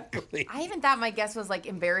 exactly. I even thought my guess was like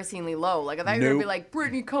embarrassingly low. Like I thought you were gonna be like,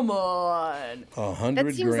 Brittany, come on. 100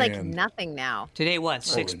 That seems grand. like nothing now. Today, what?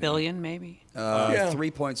 $6 billion, maybe.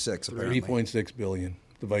 3.6 apparently. 3.6 billion.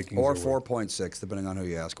 The Vikings. Or are worth. 4.6, depending on who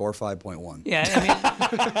you ask, or 5.1. Yeah, I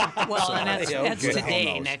mean, well, and that's okay. today.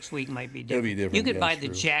 Who knows? Next week might be It'll different. be different, You could yeah, buy it's the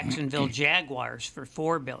true. Jacksonville Jaguars for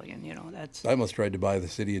 $4 billion. That's. I almost tried to buy the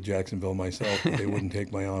city of Jacksonville myself, but they wouldn't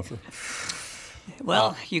take my offer.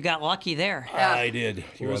 Well, you got lucky there. I did. It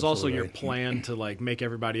You're was also absolutely your right. plan to like make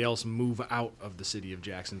everybody else move out of the city of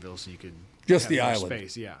Jacksonville so you could Just have the more island.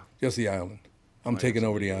 space. Yeah. Just the island. I'm taking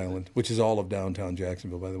over the island, which is all of downtown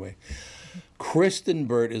Jacksonville, by the way. Kristen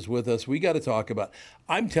Burt is with us. We got to talk about.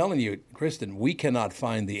 I'm telling you, Kristen, we cannot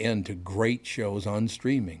find the end to great shows on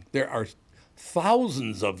streaming. There are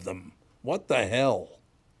thousands of them. What the hell?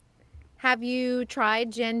 Have you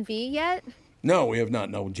tried Gen V yet? No, we have not.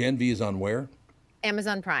 No, Gen V is on where?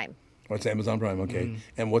 Amazon Prime. What's Amazon Prime? Okay.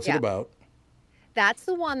 And what's it Yeah. about? That's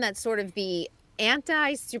the one that's sort of the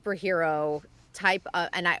anti-superhero type of,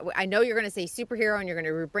 and I know you're going to say superhero and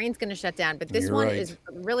your brain's going to shut down, but this You're one right. is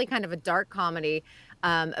really kind of a dark comedy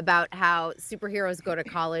about how superheroes go to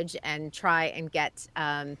college and try and get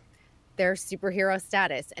their superhero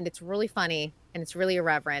status. And it's really funny and it's really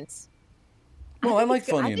irreverent. Well, I like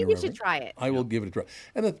funny. I think you should try it. I will give it a try.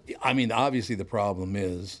 And I mean, obviously, the problem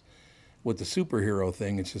is with the superhero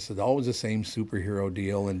thing. It's just always the same superhero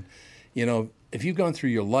deal. And if you've gone through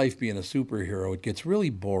your life being a superhero, it gets really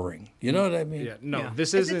boring. You know what I mean? Yeah. No,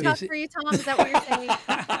 this Is isn't. it tough for you, Tom? Is that what you're saying?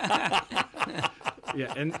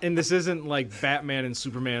 Yeah, and this isn't like Batman and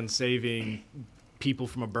Superman saving people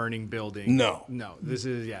from a burning building. No. This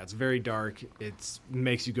is it's very dark. It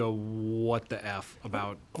makes you go, what the F,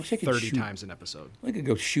 about wish I could 30 shoot. times an episode. I could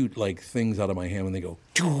go shoot like things out of my hand when they go,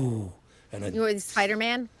 "Choo," and You know,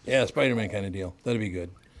 Spider-Man? yeah, Spider-Man kind of deal. That'd be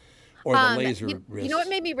good. Or the laser wrist. You know what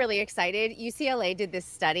made me really excited? UCLA did this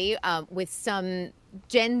study with some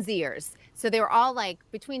Gen Zers. So they were all like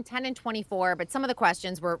between 10 and 24, but some of the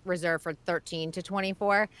questions were reserved for 13 to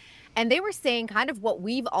 24. And they were saying kind of what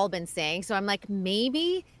we've all been saying. So I'm like,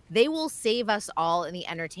 maybe they will save us all in the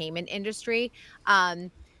entertainment industry. A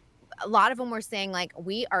lot of them were saying like,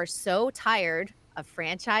 we are so tired of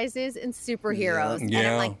franchises and superheroes. Yeah. And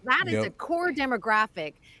I'm like, that is Yep. a core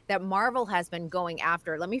demographic that Marvel has been going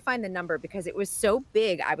after. Let me find the number because it was so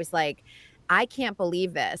big. I was like, I can't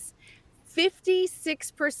believe this.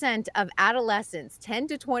 56% of adolescents, 10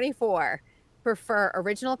 to 24, prefer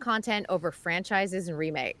original content over franchises and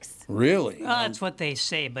remakes. Really? That's what they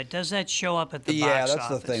say, but does that show up at the box Yeah, office? that's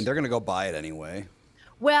the thing. They're going to go buy it anyway.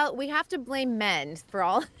 Well, we have to blame men for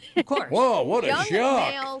all. Of course. Whoa, what a young shock.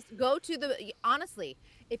 males go to the. Honestly,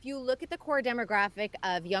 if you look at the core demographic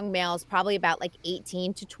of young males, probably about like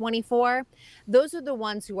 18 to 24, those are the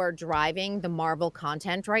ones who are driving the Marvel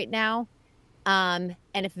content right now. And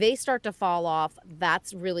if they start to fall off,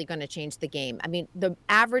 that's really going to change the game. I mean, the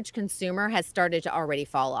average consumer has started to already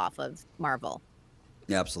fall off of Marvel.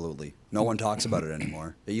 Yeah, absolutely. No one talks about it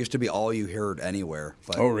anymore. It used to be all you heard anywhere.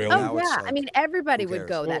 But Oh, really? now Oh, it's yeah. like, I mean, everybody who would cares?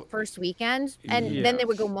 go Well, that first weekend, and yeah. then they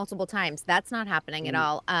would go multiple times. That's not happening at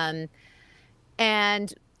all.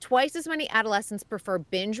 And twice as many adolescents prefer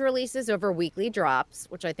binge releases over weekly drops,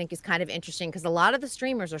 which I think is kind of interesting because a lot of the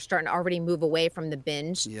streamers are starting to already move away from the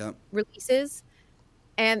binge Yep. releases.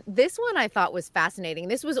 And this one I thought was fascinating.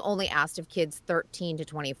 This was only asked of kids 13 to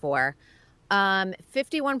 24.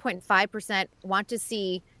 51.5% want to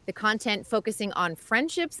see the content focusing on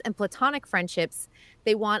friendships and platonic friendships.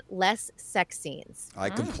 They want less sex scenes. I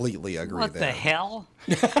completely agree What there. the hell?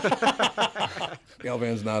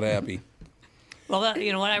 Galvan's not happy. Well,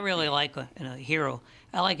 you know what I really like in a hero?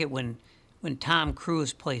 I like it when Tom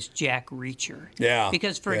Cruise plays Jack Reacher. Yeah.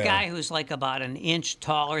 Because for yeah. a guy who's like about an inch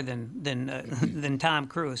taller than Tom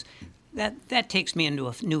Cruise, that takes me into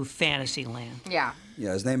a new fantasy land. Yeah.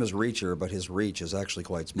 Yeah, his name is Reacher, but his reach is actually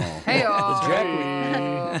quite small.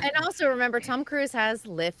 And also remember, Tom Cruise has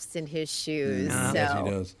lifts in his shoes. So. Yes, he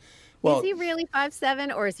does. Well, Is he really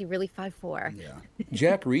 5'7" or is he really 5'4"? Yeah.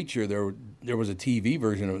 Jack Reacher, there was a TV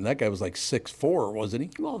version of it, and that guy was like 6'4", wasn't he?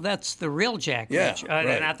 Well, that's the real Jack Yeah, Reacher.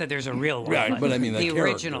 right. Not that there's a real one. Right, but I mean the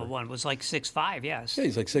original character. one was like 6'5", yes. Yeah,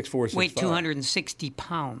 he's like 6'4", 6'5". Weighed 260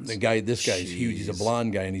 pounds. This guy's huge. He's a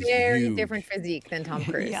blonde guy, and he's Very huge. different physique than Tom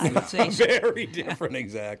Cruise. Yeah, I would say so. Very different,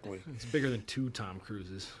 exactly. It's bigger than 2 Tom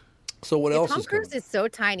Cruises. So what else Tom is coming? Cruise is so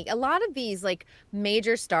tiny. A lot of these like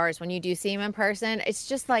major stars, when you do see him in person, it's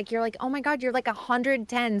just like you're like, oh my God, you're like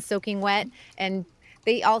 110 soaking wet, and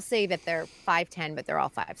they all say that they're 5'10", but they're all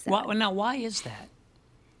 5'7". Now, why is that?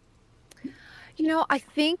 You know, I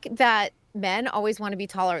think that men always want to be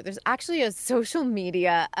taller. There's actually a social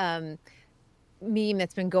media meme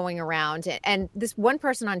that's been going around, and this one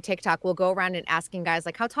person on TikTok will go around and asking guys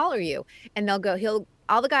like, how tall are you? And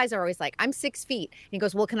all the guys are always like, I'm 6 feet. And he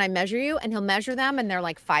goes, well, can I measure you? And he'll measure them, and they're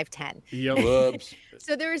like 5'10". Yep. Whoops.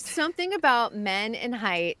 So there's something about men and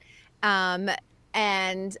height,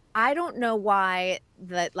 and I don't know why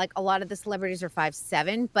that like a lot of the celebrities are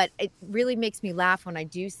 5'7", but it really makes me laugh when I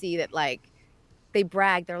do see that like they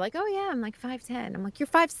brag. They're like, oh yeah, I'm like 5'10". I'm like, you're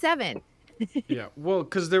 5'7". Yeah, well,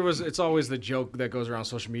 because it's always the joke that goes around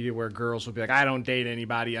social media where girls will be like, I don't date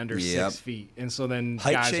anybody under 6 feet. And so then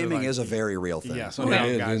Height guys shaming are like, is a very real thing. Yeah, so now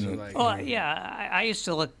guys are like, Oh, yeah. I used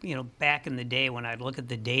to look, back in the day when I'd look at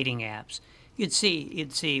the dating apps, you'd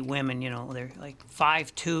see women, they're like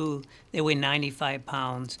 5'2", they weigh 95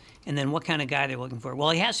 pounds, and then what kind of guy they're looking for? Well,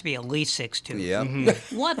 he has to be at least 6'2". Yeah.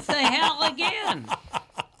 What the hell again?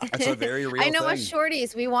 That's a very real I know thing. us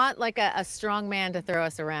shorties, we want like a strong man to throw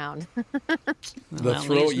us around.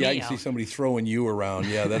 You see somebody throwing you around.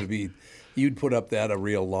 Yeah, you'd put up that a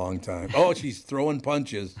real long time. Oh, she's throwing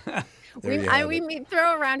punches. We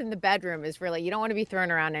throw around in the bedroom is really, you don't want to be thrown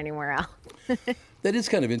around anywhere else. That is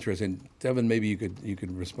kind of interesting. Devin, maybe you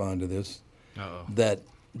could respond to this. Uh-oh. That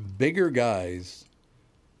bigger guys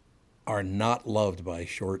are not loved by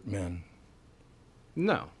short men.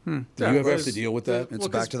 No. Do you ever have to deal with that? It's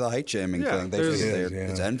back to the height shaming thing.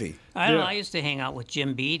 It's envy. I don't know. I used to hang out with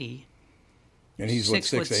Jim Beattie. And he's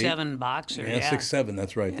 6'7" boxer. Yeah, 6'7".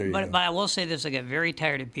 That's right. There you go. But I will say this: I get very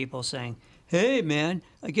tired of people saying, "Hey, man,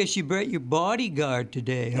 I guess you brought your bodyguard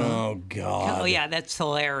today, huh?" Oh God. Oh yeah, that's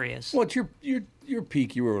hilarious. What's your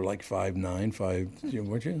peak? You were like 5'9",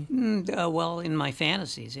 weren't you? Well, in my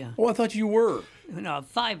fantasies, yeah. Oh, I thought you were. No,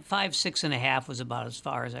 6.5 was about as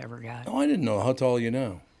far as I ever got. Oh, I didn't know. How tall are you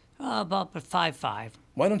now? About 5'5".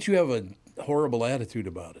 Why don't you have a horrible attitude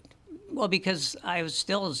about it? Well, because I was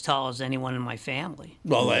still as tall as anyone in my family.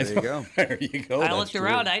 Well, there you go. There you go. I looked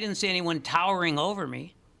around. I didn't see anyone towering over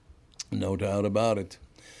me. No doubt about it.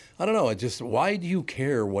 I don't know. Why do you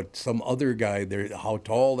care what some other guy, how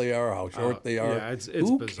tall they are, how short they are? Yeah, it's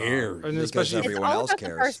Who bizarre. cares? And especially It's all about the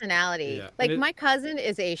personality. Yeah. Like And my cousin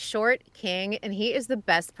is a short king, and he is the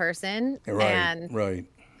best person. Right, and right.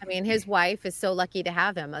 I mean, his wife is so lucky to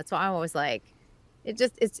have him. That's why I'm always like,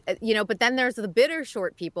 it's but then there's the bitter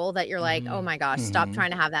short people that you're like, oh my gosh, stop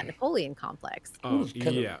trying to have that Napoleon complex. Oh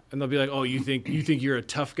yeah, and they'll be like, oh, you think you're a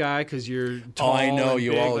tough guy because you're tall. Oh, I know and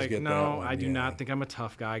you big. always like, get no, that one. I do not think I'm a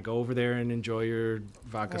tough guy. Go over there and enjoy your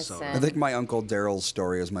vodka soda. I think my Uncle Daryl's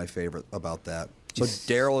story is my favorite about that. So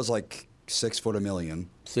Daryl is like 6'1",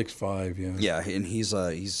 6'5", yeah. Yeah, and he's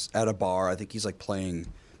at a bar. I think he's like playing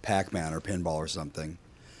Pac-Man or pinball or something,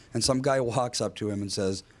 and some guy walks up to him and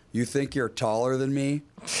says, "You think you're taller than me?"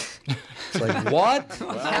 It's like, what?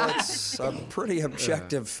 Well, it's a pretty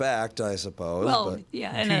objective fact, I suppose. Well, but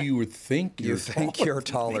yeah, Do you think you're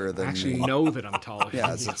taller than I actually me? know that I'm taller.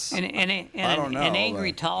 Yeah, it's And I don't know, an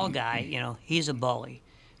angry but- tall guy, he's a bully.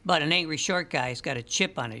 But an angry short guy's got a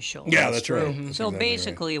chip on his shoulder. Yeah, that's right. That's So exactly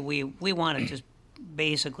basically, we want to just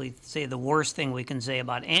basically say the worst thing we can say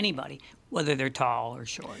about anybody, whether they're tall or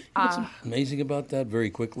short. What's amazing about that, very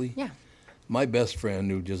quickly? Yeah. My best friend,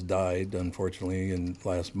 who just died, unfortunately, in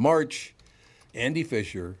last March, Andy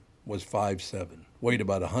Fisher, was 5'7", weighed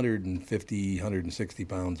about 150, 160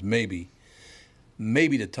 pounds, maybe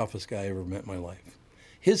the toughest guy I ever met in my life.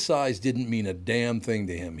 His size didn't mean a damn thing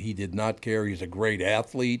to him. He did not care. He's a great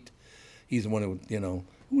athlete. He's the one who,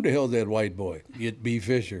 who the hell's that white boy? It B.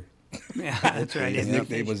 Fisher. Yeah, that's right. His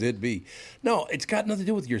nickname was It B. No, it's got nothing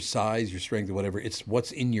to do with your size, your strength, or whatever. It's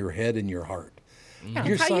what's in your head and your heart. Yeah,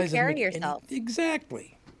 Your it's how you size carry doesn't make yourself.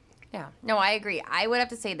 Exactly. Yeah. No, I agree. I would have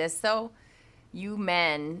to say this, though. You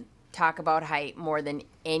men talk about height more than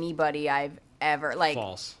anybody I've ever,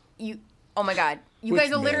 False. Oh my God. You Which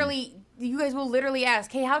guys will men? you guys will literally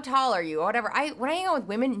ask, hey, how tall are you? Or whatever. When I hang out with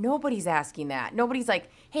women, nobody's asking that. Nobody's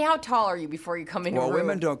like, hey, how tall are you before you come into a Well, room?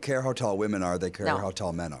 women don't care how tall women are. They care No. how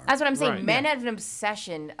tall men are. That's what I'm saying. Right, Men yeah. have an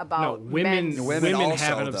obsession No, about women also,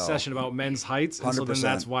 have an though. obsession about men's heights, and so then 100%.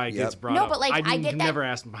 that's why it gets Yep. brought No, up. but, like, I get that- never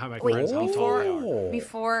ask my Wait, friends how tall they are.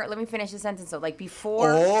 before, let me finish the sentence though. Like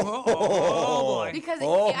before, Oh, boy. because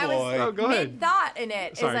Oh, I was boy. Oh, go ahead. mid-thought in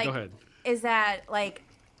it. Sorry, is like, go ahead. Is that like,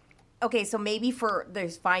 okay, so maybe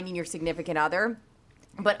there's finding your significant other,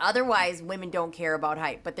 but otherwise women don't care about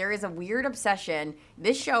height. But there is a weird obsession.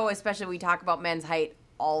 This show, especially, we talk about men's height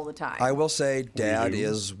all the time. I will say, Dad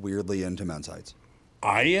is weirdly into men's heights.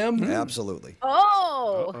 I am? Absolutely.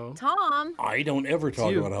 Oh, Tom. I don't ever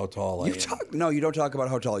talk about how tall I am. No, you don't talk about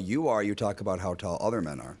how tall you are. You talk about how tall other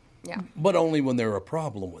men are. Yeah. But only when they're a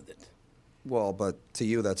problem with it. Well, but to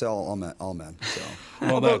you, that's all men. So.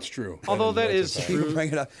 Well, that's true. Although that is that's a fact. You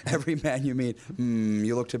bring it up. Every man you meet,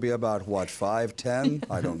 you look to be about, what, 5'10"?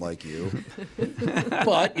 I don't like you.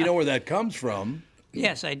 But you know where that comes from?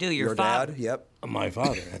 Yes, I do. Your dad? Yep. My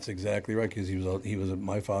father. That's exactly right, because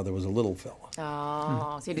my father was a little fella.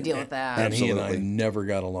 Oh, so you had to deal with that. And he and I Absolutely. never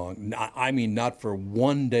got along. I mean, not for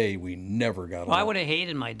one day we never got along. Well, I would have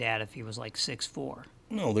hated my dad if he was like 6'4".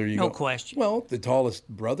 No, there you go. No question. Well, the tallest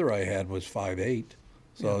brother I had was 5'8".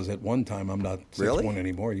 So I was at one time, I'm not 6'1" Really?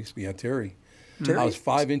 anymore. He used to be Terry. Terry? I was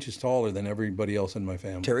 5 inches taller than everybody else in my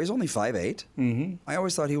family. Terry's only 5'8"? Mm-hmm. I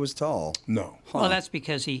always thought he was tall. No. Well, that's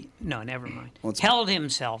because no, never mind. Well, it's- Held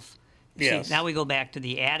himself. Yes. See, now we go back to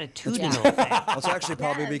the attitudinal thing. Well, it's actually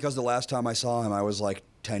probably because the last time I saw him, I was like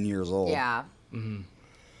 10 years old. Yeah.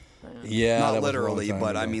 Yeah, Not that was a long literally, time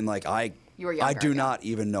but I ago. mean, like, I You were younger, do yeah. not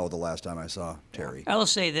even know the last time I saw Terry. I will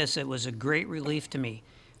say this: it was a great relief to me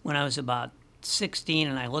when I was about 16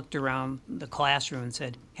 and I looked around the classroom and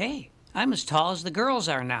said, "Hey, I'm as tall as the girls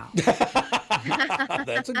are now."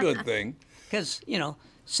 That's a good thing. Because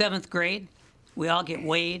 7th grade, we all get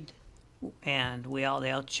weighed, and they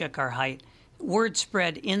all check our height. Word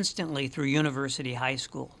spread instantly through University High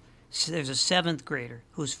School. So there's a 7th grader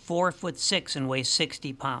who's 4'6" and weighs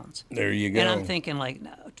 60 pounds. There you go. And I'm thinking,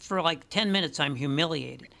 for 10 minutes, I'm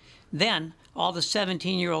humiliated. Then all the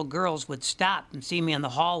 17-year-old girls would stop and see me in the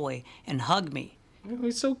hallway and hug me. Oh,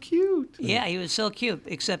 he's so cute. Yeah, he was so cute,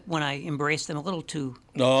 except when I embraced them a little too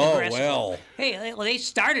Oh, aggressively. well. Hey, they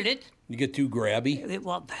started it. You get too grabby.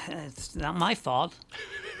 Well, it's not my fault.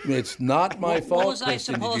 It's not my What fault, was I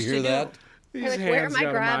Kristen. Did you supposed hear to do? that? These Like, where hands am I got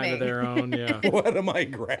a mind grabbing? of their own, yeah. What am I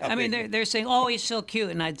grabbing? I mean, they're saying, "Oh, he's so cute,"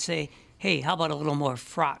 and I'd say, "Hey, how about a little more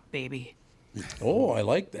fraught, baby?" Oh, I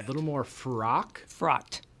like that. A little more frock?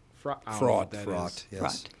 Fraught. Fraught. I don't know Fraught. what that Fraught, is. yes.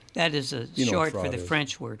 Fraught. That is a You know what short for fraught the is.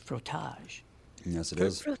 French word frottage, Yes, it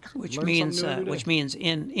is. which Learn means something new every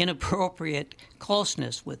day. inappropriate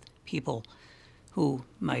closeness with people who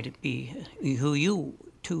might be who you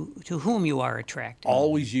to whom you are attracted.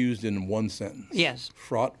 Always used in one sentence. Yes.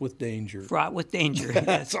 Fraught with danger. Fraught with danger.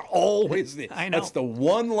 That's always I know. That's the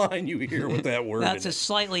one line you hear with that word. That's in a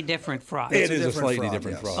slightly different fraught. It is a slightly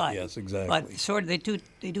different fraught. But, yes, exactly. But sort of they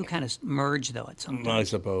do kind of merge though at some point. I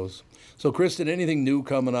suppose. So, Kristen, anything new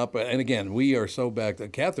coming up? And again, we are so back.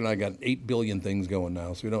 Catherine and I got 8 billion things going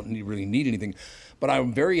now, so we don't really need anything. But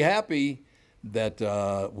I'm very happy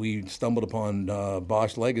that we stumbled upon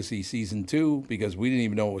Bosch Legacy Season 2 because we didn't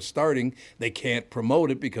even know it was starting. They can't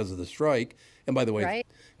promote it because of the strike. And by the way,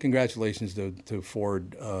 congratulations to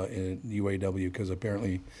Ford in UAW because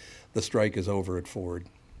apparently the strike is over at Ford.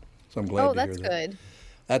 So I'm glad to hear that. Oh, that's good.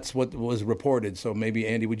 That's what was reported. So maybe,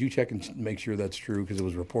 Andy, would you check and make sure that's true because it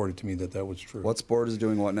was reported to me that was true. What sport is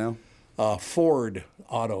doing what now? Ford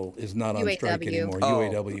Auto is not on strike anymore.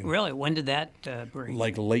 UAW. Really? When did that break?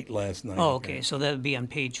 Like late last night. Oh, okay. So that would be on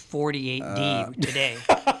page 48D today.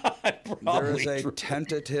 There is a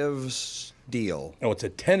tentative deal. Oh, it's a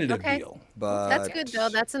tentative deal. But That's good, though.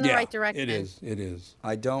 That's in the right direction. It is.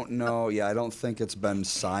 I don't know. Yeah, I don't think it's been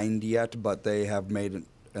signed yet, but they have made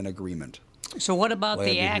an agreement. So what about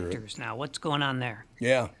the actors now? What's going on there?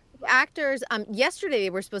 Yeah. Actors, yesterday they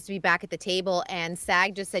were supposed to be back at the table, and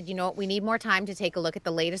SAG just said, you know what, we need more time to take a look at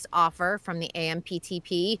the latest offer from the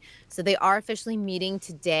AMPTP. So they are officially meeting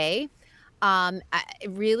today. It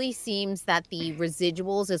really seems that the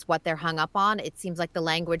residuals is what they're hung up on. It seems like the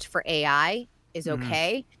language for AI is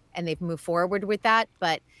okay, and they've moved forward with that.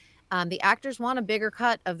 But the actors want a bigger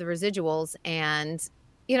cut of the residuals, and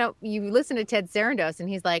you know, you listen to Ted Sarandos and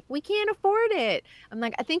he's like, we can't afford it. I'm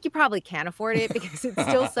like, I think you probably can afford it because it's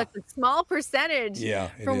still such a small percentage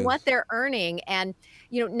from what they're earning. And,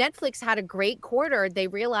 you know, Netflix had a great quarter. They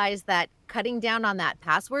realized that cutting down on that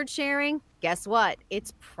password sharing, guess what?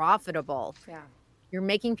 It's profitable. Yeah. You're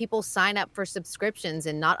making people sign up for subscriptions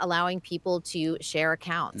and not allowing people to share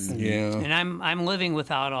accounts. Yeah. And I'm living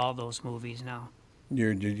without all those movies now.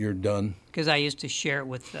 You're done. Because I used to share it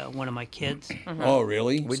with one of my kids. Oh,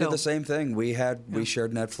 really? We did the same thing. We shared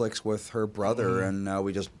Netflix with her brother, and now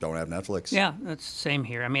we just don't have Netflix. Yeah, that's the same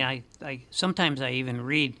here. I mean, I sometimes I even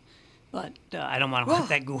read, but I don't want to let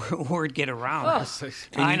that word get around.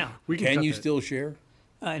 I know. Can you still share?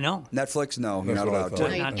 No. Netflix, no, you're not allowed to.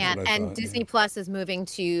 No, you can't. And Disney Plus is moving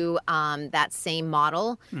to that same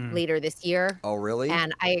model later this year. Oh, really?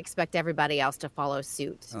 And I expect everybody else to follow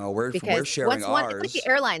suit. Oh, we're sharing ours. It's like the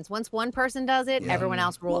airlines. Once one person does it, everyone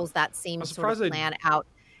else rolls that same sort of plan out.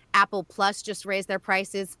 Apple Plus just raised their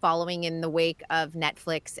prices following in the wake of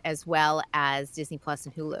Netflix as well as Disney Plus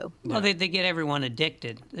and Hulu. Well, they get everyone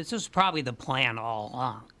addicted. This was probably the plan all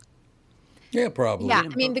along. Yeah, probably. Yeah, I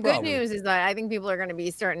mean, the good news is that I think people are going to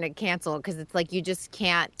be starting to cancel because it's like you just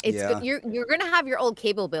can't. It's you're going to have your old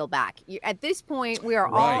cable bill back. At this point, we are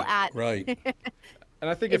all at right. And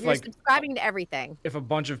I think if you're subscribing to everything. If a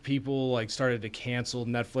bunch of people like started to cancel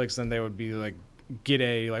Netflix, then they would be like, get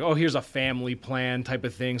here's a family plan type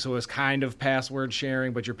of thing. So it's kind of password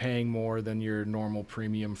sharing, but you're paying more than your normal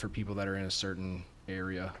premium for people that are in a certain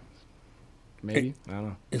area. Maybe. I don't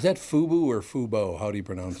know. Is that Fubu or Fubo? How do you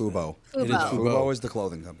pronounce Fubo? It is Fubo. Fubo is the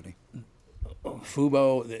clothing company.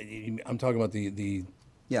 Fubo, I'm talking about the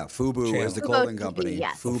Yeah, Fubu channel. is the clothing company.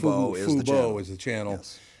 Yes. Fubo is the channel. Is the channel.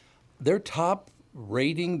 Yes. Their top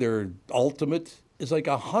rating, their ultimate, is like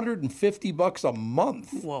 $150 a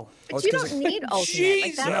month. Whoa. But you don't need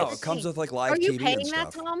ultimate. Like, No, it comes with like live TV and stuff. Are you and paying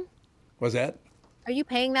that, stuff. Tom? What's that? Are you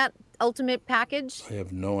paying that ultimate package? I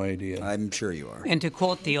have no idea. I'm sure you are. And to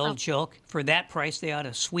quote the old joke, for that price, they ought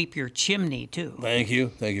to sweep your chimney, too. Thank you.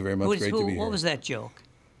 Thank you very much. Great to be here. What was that joke?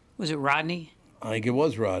 Was it Rodney? I think it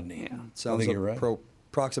was Rodney. Yeah. Sounds you're right.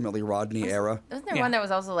 Approximately Rodney era. Wasn't there one that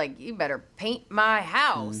was also like, you better paint my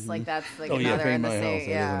house? Like that's like another paint in the my same. house.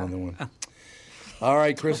 That is another one. All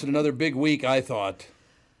right, Kristen, another big week, I thought.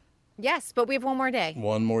 Yes, but we have one more day.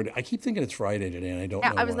 One more day. I keep thinking it's Friday today, and I don't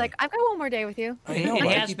know I was why. like, I've got one more day with you. I know, It but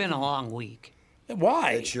I has keep been a long week.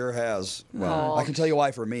 Why? It sure has. Well, I can tell you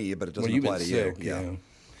why for me, but it doesn't you've apply been to sick, you. Yeah.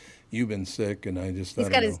 You've been sick, and I just He's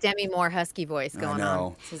got his Demi Moore husky voice going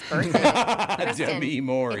on. It's his birthday. Kristen, Demi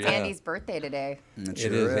Moore, it's Andy's birthday today. It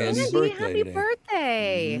It is Andy's Andy, birthday happy today.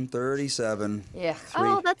 birthday. 37. Yeah.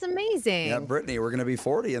 Oh, that's amazing. Yeah, Brittany, we're going to be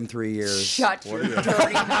 40 in 3 years. Shut What your do you-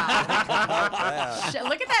 dirty mouth.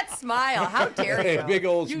 Look at that smile. How dare you? Big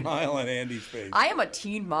old smile on Andy's face. I am a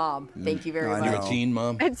teen mom. Thank you very I much. You're a teen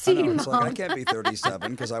mom? A I know, teen it's like I mom. can't be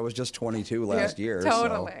 37 because I was just 22 last year.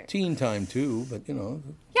 Totally. Teen time, too, but, you know.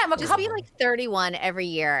 Yeah, I'm a Just couple. be like 31 every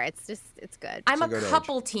year. It's good. I'm a a good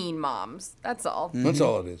couple teen moms. That's all. That's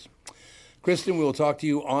all it is. Kristen, we will talk to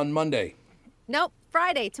you on Monday. Nope,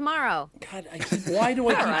 Friday, tomorrow. God, why do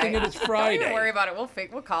I keep thinking it's Friday? Don't even worry about it.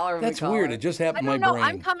 We'll call her when That's we call weird. her. It just happened in my No,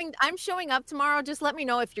 brain. I'm showing up tomorrow. Just let me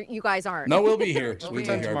know if you guys aren't. No, we'll be here. We'll be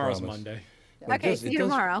here, I Tomorrow's promise. Monday. But Okay, see you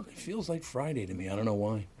tomorrow. It feels like Friday to me. I don't know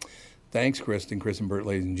why. Thanks, Kristen, Chris, and Bert,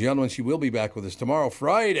 ladies and gentlemen. She will be back with us tomorrow,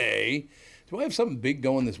 Friday. Do I have something big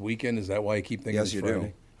going this weekend? Is that why I keep thinking it's Friday? Yes, you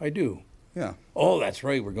do. I do. Yeah. Oh, that's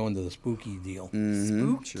right. We're going to the spooky deal.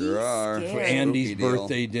 Mm-hmm. Sure are. For Andy's Spooky deal.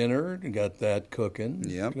 birthday dinner. We got that cooking.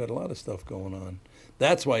 Yep. We got a lot of stuff going on.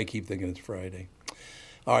 That's why I keep thinking it's Friday.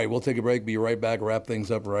 All right, we'll take a break. Be right back. Wrap things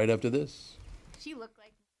up right after this. She looked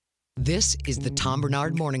like. This is the Tom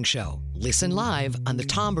Barnard Morning Show. Listen live on the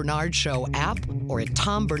Tom Barnard Show app or at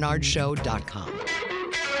tombernardshow.com.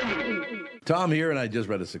 Tom here, and I just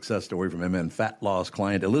read a success story from MN fat loss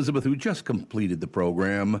client Elizabeth, who just completed the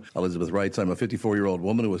program. Elizabeth writes, I'm a 54-year-old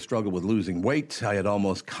woman who has struggled with losing weight. I had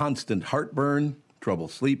almost constant heartburn, trouble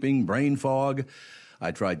sleeping, brain fog. I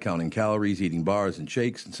tried counting calories, eating bars and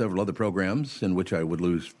shakes, and several other programs in which I would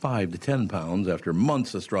lose 5 to 10 pounds after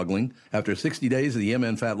months of struggling. After 60 days of the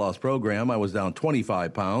MN Fat Loss program, I was down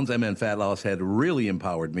 25 pounds. MN Fat Loss had really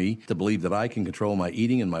empowered me to believe that I can control my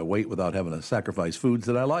eating and my weight without having to sacrifice foods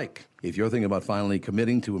that I like. If you're thinking about finally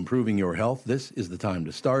committing to improving your health, this is the time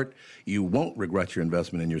to start. You won't regret your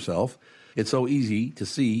investment in yourself. It's so easy to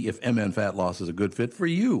see if MN Fat Loss is a good fit for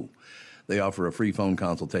you. They offer a free phone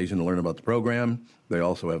consultation to learn about the program. They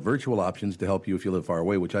also have virtual options to help you if you live far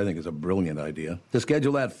away, which I think is a brilliant idea. To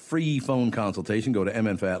schedule that free phone consultation, go to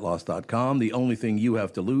mnfatloss.com. The only thing you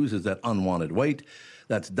have to lose is that unwanted weight.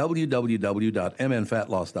 That's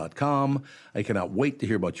www.mnfatloss.com. I cannot wait to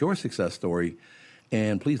hear about your success story.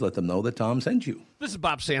 And please let them know that Tom sent you. This is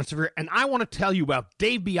Bob Sansevier, and I want to tell you about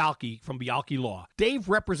Dave Bialke from Bialke Law. Dave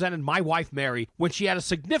represented my wife, Mary, when she had a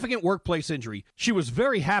significant workplace injury. She was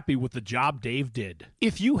very happy with the job Dave did.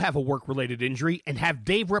 If you have a work-related injury and have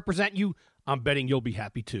Dave represent you, I'm betting you'll be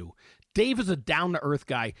happy too. Dave is a down-to-earth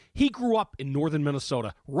guy. He grew up in northern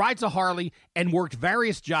Minnesota, rides a Harley, and worked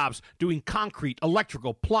various jobs doing concrete,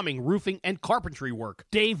 electrical, plumbing, roofing, and carpentry work.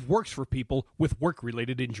 Dave works for people with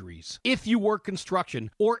work-related injuries. If you work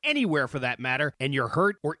construction, or anywhere for that matter, and you're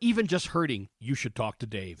hurt or even just hurting, you should talk to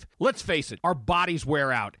Dave. Let's face it, our bodies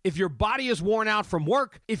wear out. If your body is worn out from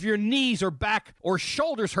work, if your knees or back or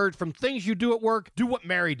shoulders hurt from things you do at work, do what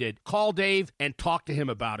Mary did. Call Dave and talk to him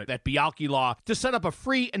about it at Bialke Law to set up a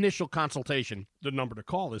free initial consultation. The number to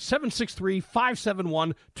call is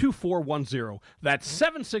 763-571-2410. That's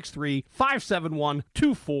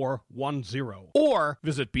 763-571-2410. Or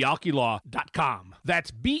visit bialkelaw.com. That's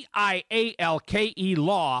BIALKE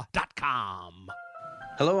law.com.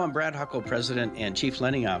 Hello, I'm Brad Huckle, President and Chief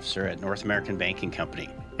Lending Officer at North American Banking Company.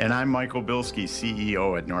 And I'm Michael Bilski,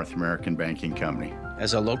 CEO at North American Banking Company.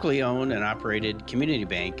 As a locally owned and operated community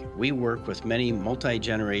bank, we work with many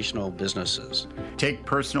multi-generational businesses. Take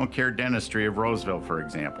personal care dentistry of Roseville, for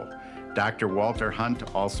example. Dr. Walter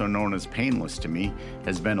Hunt, also known as Painless to me,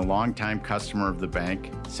 has been a longtime customer of the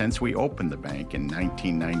bank since we opened the bank in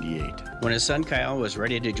 1998. When his son Kyle was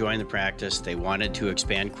ready to join the practice, they wanted to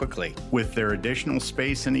expand quickly. With their additional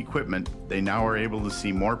space and equipment, they now are able to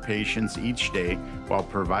see more patients each day while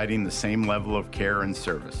providing the same level of care and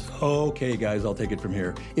service. Okay, guys, I'll take it from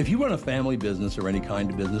here. If you run a family business or any kind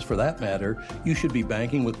of business for that matter, you should be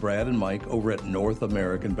banking with Brad and Mike over at North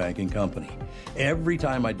American Banking Company. Every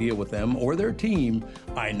time I deal with them or their team,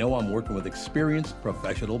 I know I'm working with experienced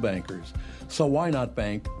professional bankers. So why not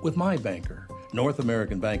bank with my banker? North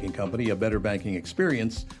American Banking Company, a better banking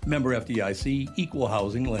experience, member FDIC, equal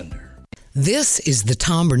housing lender. This is the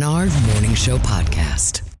Tom Barnard Morning Show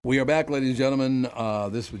podcast. We are back, ladies and gentlemen.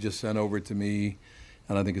 This was just sent over to me,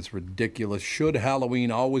 and I think it's ridiculous. Should Halloween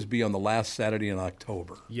always be on the last Saturday in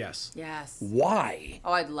October? Yes. Yes. Why?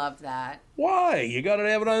 Oh, I'd love that. Why? You got to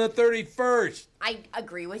have it on the 31st. I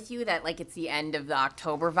agree with you that, like, it's the end of the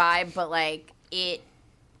October vibe, but, like,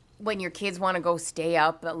 when your kids want to go stay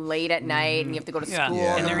up late at night and you have to go to school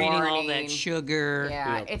and they're in the eating all morning. that sugar.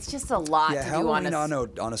 Yeah, it's just a lot to do on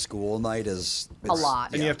on a school night is a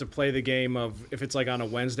lot. And you have to play the game of, if it's like on a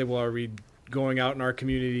Wednesday, well, are we going out in our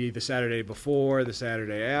community the Saturday before, the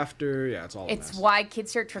Saturday after? Yeah, it's all a It's mess. why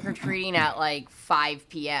kids start trick-or-treating at like 5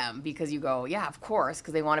 p.m. because you go, yeah, of course,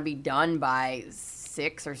 because they want to be done by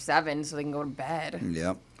 6 or 7 so they can go to bed.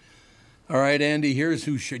 Yep. All right, Andy, here's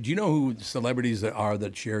who do you know who celebrities are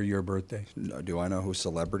that share your birthday? No, do I know who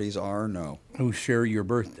celebrities are? No. Who share your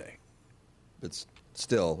birthday? It's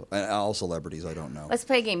still, all celebrities I don't know. Let's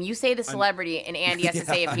play a game. You say the celebrity, and Andy has to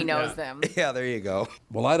say if he knows them. Yeah, there you go.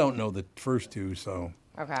 Well, I don't know the first two, so.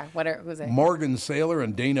 Okay, who's it? Morgan Saylor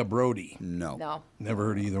and Dana Brody. No. No. Never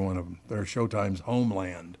heard of either one of them. They're Showtime's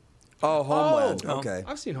Homeland. Oh, Homeland. Oh. Okay.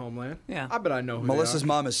 I've seen Homeland. Yeah. I bet I know who Melissa's they are.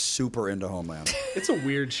 mom is super into Homeland. It's a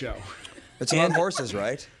weird show. It's about horses,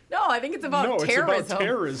 right? No, I think it's about terrorism. It's about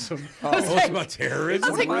terrorism. It's about terrorism?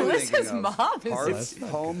 It's like What am I thinking Melissa's of? mom is Hearth?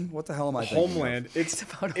 Home? What the hell am I thinking Homeland. of?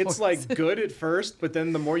 It's like good at first, but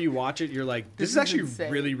then the more you watch it, you're like, this is actually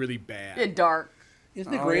insane. really, really bad. And dark.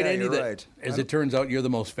 Isn't it great, Andy, you're that right. as it turns out, you're the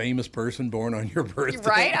most famous person born on your birthday?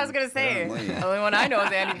 Right? I was going to say. The only one I know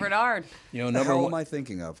is Andy Barnard. You know, What the number hell one, am I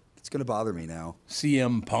thinking of? It's going to bother me now.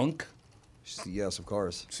 CM Punk. Yes, of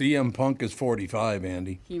course. CM Punk is 45,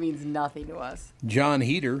 Andy. He means nothing to us. John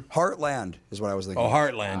Heater. Heartland is what I was thinking. Oh, of.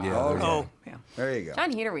 Heartland, yeah. Okay. Oh, yeah. There you go.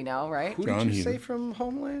 John Heater we know, right? Who John did you Heater. say from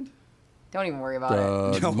Homeland? Don't even worry about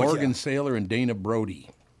it. Oh, Morgan yeah. Saylor and Dana Brody.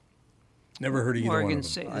 Never heard of either one Morgan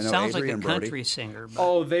of them. Saylor. I know Sounds like a Adrian Brody. country singer. But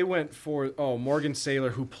Oh, they went for Morgan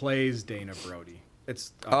Saylor, who plays Dana Brody.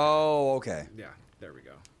 It's Oh, okay. yeah. There we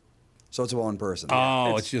go. So it's one person.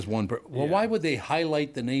 Oh, it's just one person. Well, yeah. why would they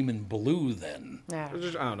highlight the name in blue then? Yeah. I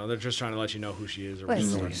don't know. They're just trying to let you know who she is or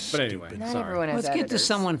Listen. whatever. But anyway, Not sorry. everyone has let's get to editors.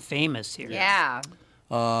 someone famous here. Yeah.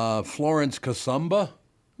 Florence Kasumba.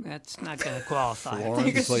 That's not going to qualify.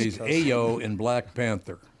 Florence plays Ayo in Black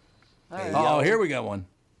Panther. right. Oh, here we got one.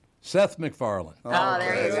 Seth MacFarlane. Oh,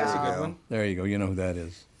 there you That's a go. good one. There you go. You know who that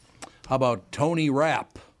is. How about Tony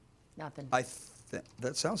Rapp? Nothing.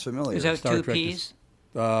 That sounds familiar. Is that Star two Trek P's?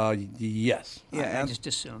 Yes. yeah, I just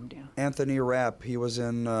assumed, yeah. Anthony Rapp. He was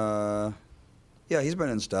in. Yeah, he's been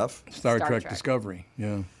in stuff. Star Star Trek Trek. Discovery.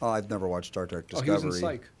 Yeah. Oh, I've never watched Star Trek Oh, he Discovery. was in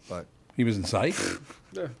Psych. But He was in Psych.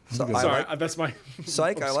 Yeah. So I Sorry, like- that's my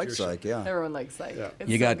Psych, I like obscure show. Psych. Yeah. Everyone likes Psych. It's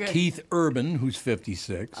You so got good. Keith Urban, who's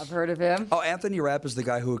 56. I've heard of him. Oh, Anthony Rapp is the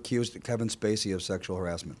guy who accused Kevin Spacey of sexual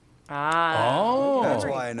harassment. Oh. That's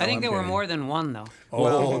why I know. I think him. there were more than one, though. Oh,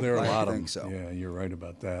 Well, there are a I lot of them. think so. Yeah, you're right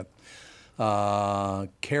about that.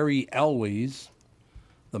 Carrie Elwes,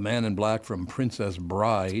 the man in black from Princess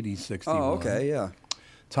Bride. He's 61. Oh, okay, yeah.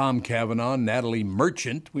 Tom Cavanaugh, Natalie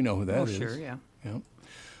Merchant. We know who that is. Sure, yeah.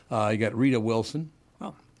 You got Rita Wilson,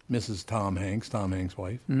 Oh. Mrs. Tom Hanks'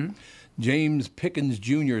 wife. James Pickens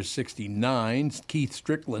Jr., 69. Keith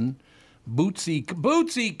Strickland.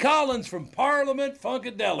 Bootsy Collins from Parliament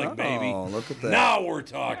Funkadelic, baby. Oh, look at that. Now we're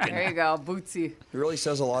talking. There you go, Bootsy. It really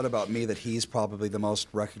says a lot about me that he's probably the most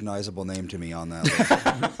recognizable name to me on that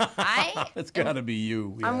list. It's got to be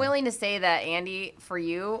you. I'm yeah. willing to say that, Andy, for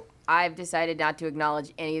you, I've decided not to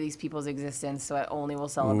acknowledge any of these people's existence, so I only will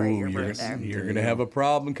celebrate your birthday. You're going to have a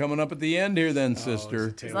problem coming up at the end here then,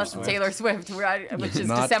 sister. Unless it's Taylor Swift, which is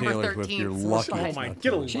Not December Taylor 13th. Swift, you're so lucky. fine. It's not get a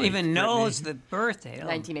Taylor She Swift. even knows the birthday.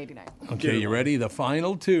 1989. Okay, you ready? The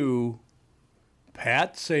final two.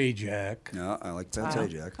 Pat Sajak. Yeah, I like Pat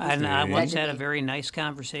Sajak. And I Okay. once had a very nice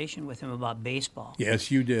conversation with him about baseball.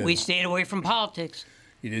 Yes, you did. We stayed away from politics.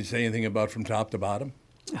 You didn't say anything about from top to bottom?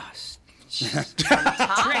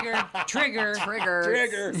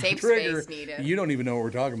 Trigger. Safe space needed. You don't even know what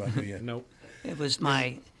we're talking about, do you? Nope. It was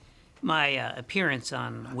my appearance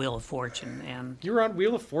on Wheel of Fortune, and You were on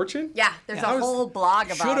Wheel of Fortune? Yeah, there's I a was- whole blog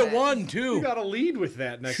about Should have it. won, You too. got to lead with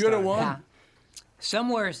that next Should have time. won. Yeah.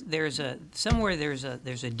 somewhere there's a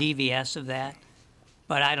DVS of that,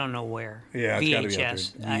 but I don't know where. Yeah, it's gotta be out there.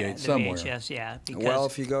 VHS, VH somewhere. VHS, yeah. Because Well,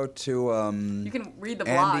 if you go to You can read the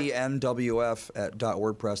blog.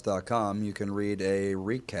 AndyNWF.wordpress.com, you can read a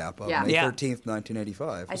recap of Yeah. May Yeah. 13th,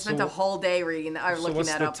 1985. I spent a whole day reading that, or So looking what's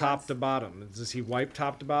that the up. top to bottom? Does he wipe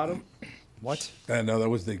top to bottom? What? No, that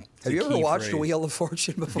was the Have you ever key watched phrase. Wheel of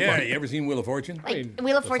Fortune before? Yeah, you ever seen Wheel of Fortune? Like,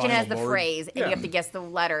 Wheel of the Fortune has the final board? phrase, and Yeah. you have to guess the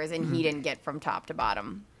letters, and he didn't get from top to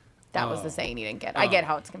bottom. That was the saying he didn't get. I get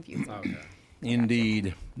how it's confusing. Okay.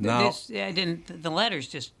 Indeed. Now, I didn't. The letters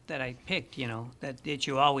just that I picked, that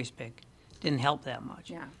you always pick, didn't help that much.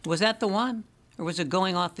 Yeah. Was that the one, or was it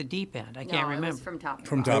going off the deep end? I can't No, remember. it was from top to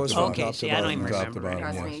from bottom. top to bottom. Okay, see, I don't even From top to remember.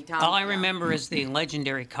 bottom, Trust yes. me, Tom. All I remember is the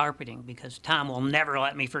legendary carpeting, because Tom will never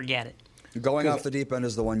let me forget it. Going off the deep end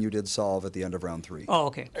is the one you did solve at the end of round 3. Oh,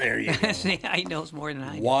 okay. There you go. See, I knows more than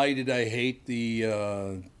I do. Why did I hate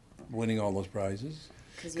the winning all those prizes?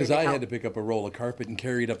 Because I had to pick up a roll of carpet and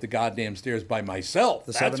carry it up the goddamn stairs by myself.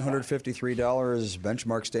 The That's why. $753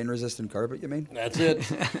 benchmark stain-resistant carpet, you mean? That's it.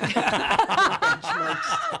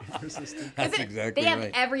 That's They exactly have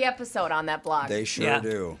right. every episode on that blog. They sure Yeah.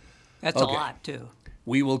 do. That's a Okay. lot, too.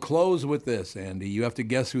 We will close with this, Andy. You have to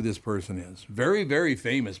guess who this person is. Very, very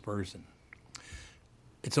famous person.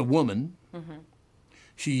 It's a woman. Mm-hmm.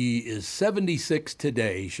 She is 76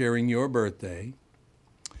 today, sharing your birthday.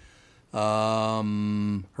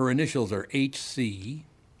 Her initials are HC.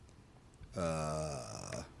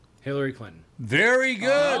 Hillary Clinton. Very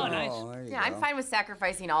good. Oh, nice. Yeah, I'm fine with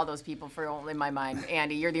sacrificing all those people in my mind.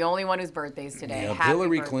 Andy, you're the only one whose birthday's today. Yeah, Happy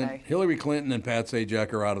Hillary Clinton and Pat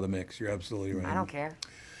Sajak are out of the mix. You're absolutely right. I don't care.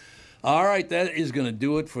 All right, that is going to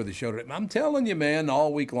do it for the show today. I'm telling you, man,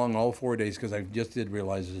 all week long, all 4 days, because I just did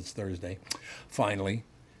realize it's Thursday, finally.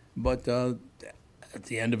 But at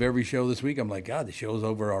the end of every show this week, I'm like, God, the show's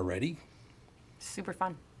over already? Super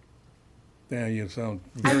fun. Yeah, you sound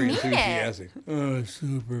very enthusiastic. Oh,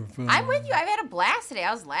 super fun. I'm with you. I've had a blast today.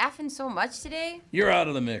 I was laughing so much today. You're out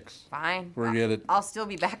of the mix. Fine. Forget it. I'll still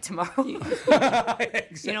be back tomorrow.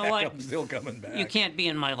 Exactly. You know what? I'm still coming back. You can't be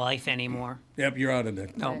in my life anymore. Yep, you're out of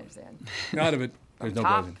it. I understand. Out of it. There's no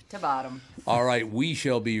Top question. to bottom. All right, we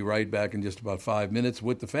shall be right back in just about 5 minutes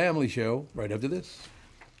with the family show right after this.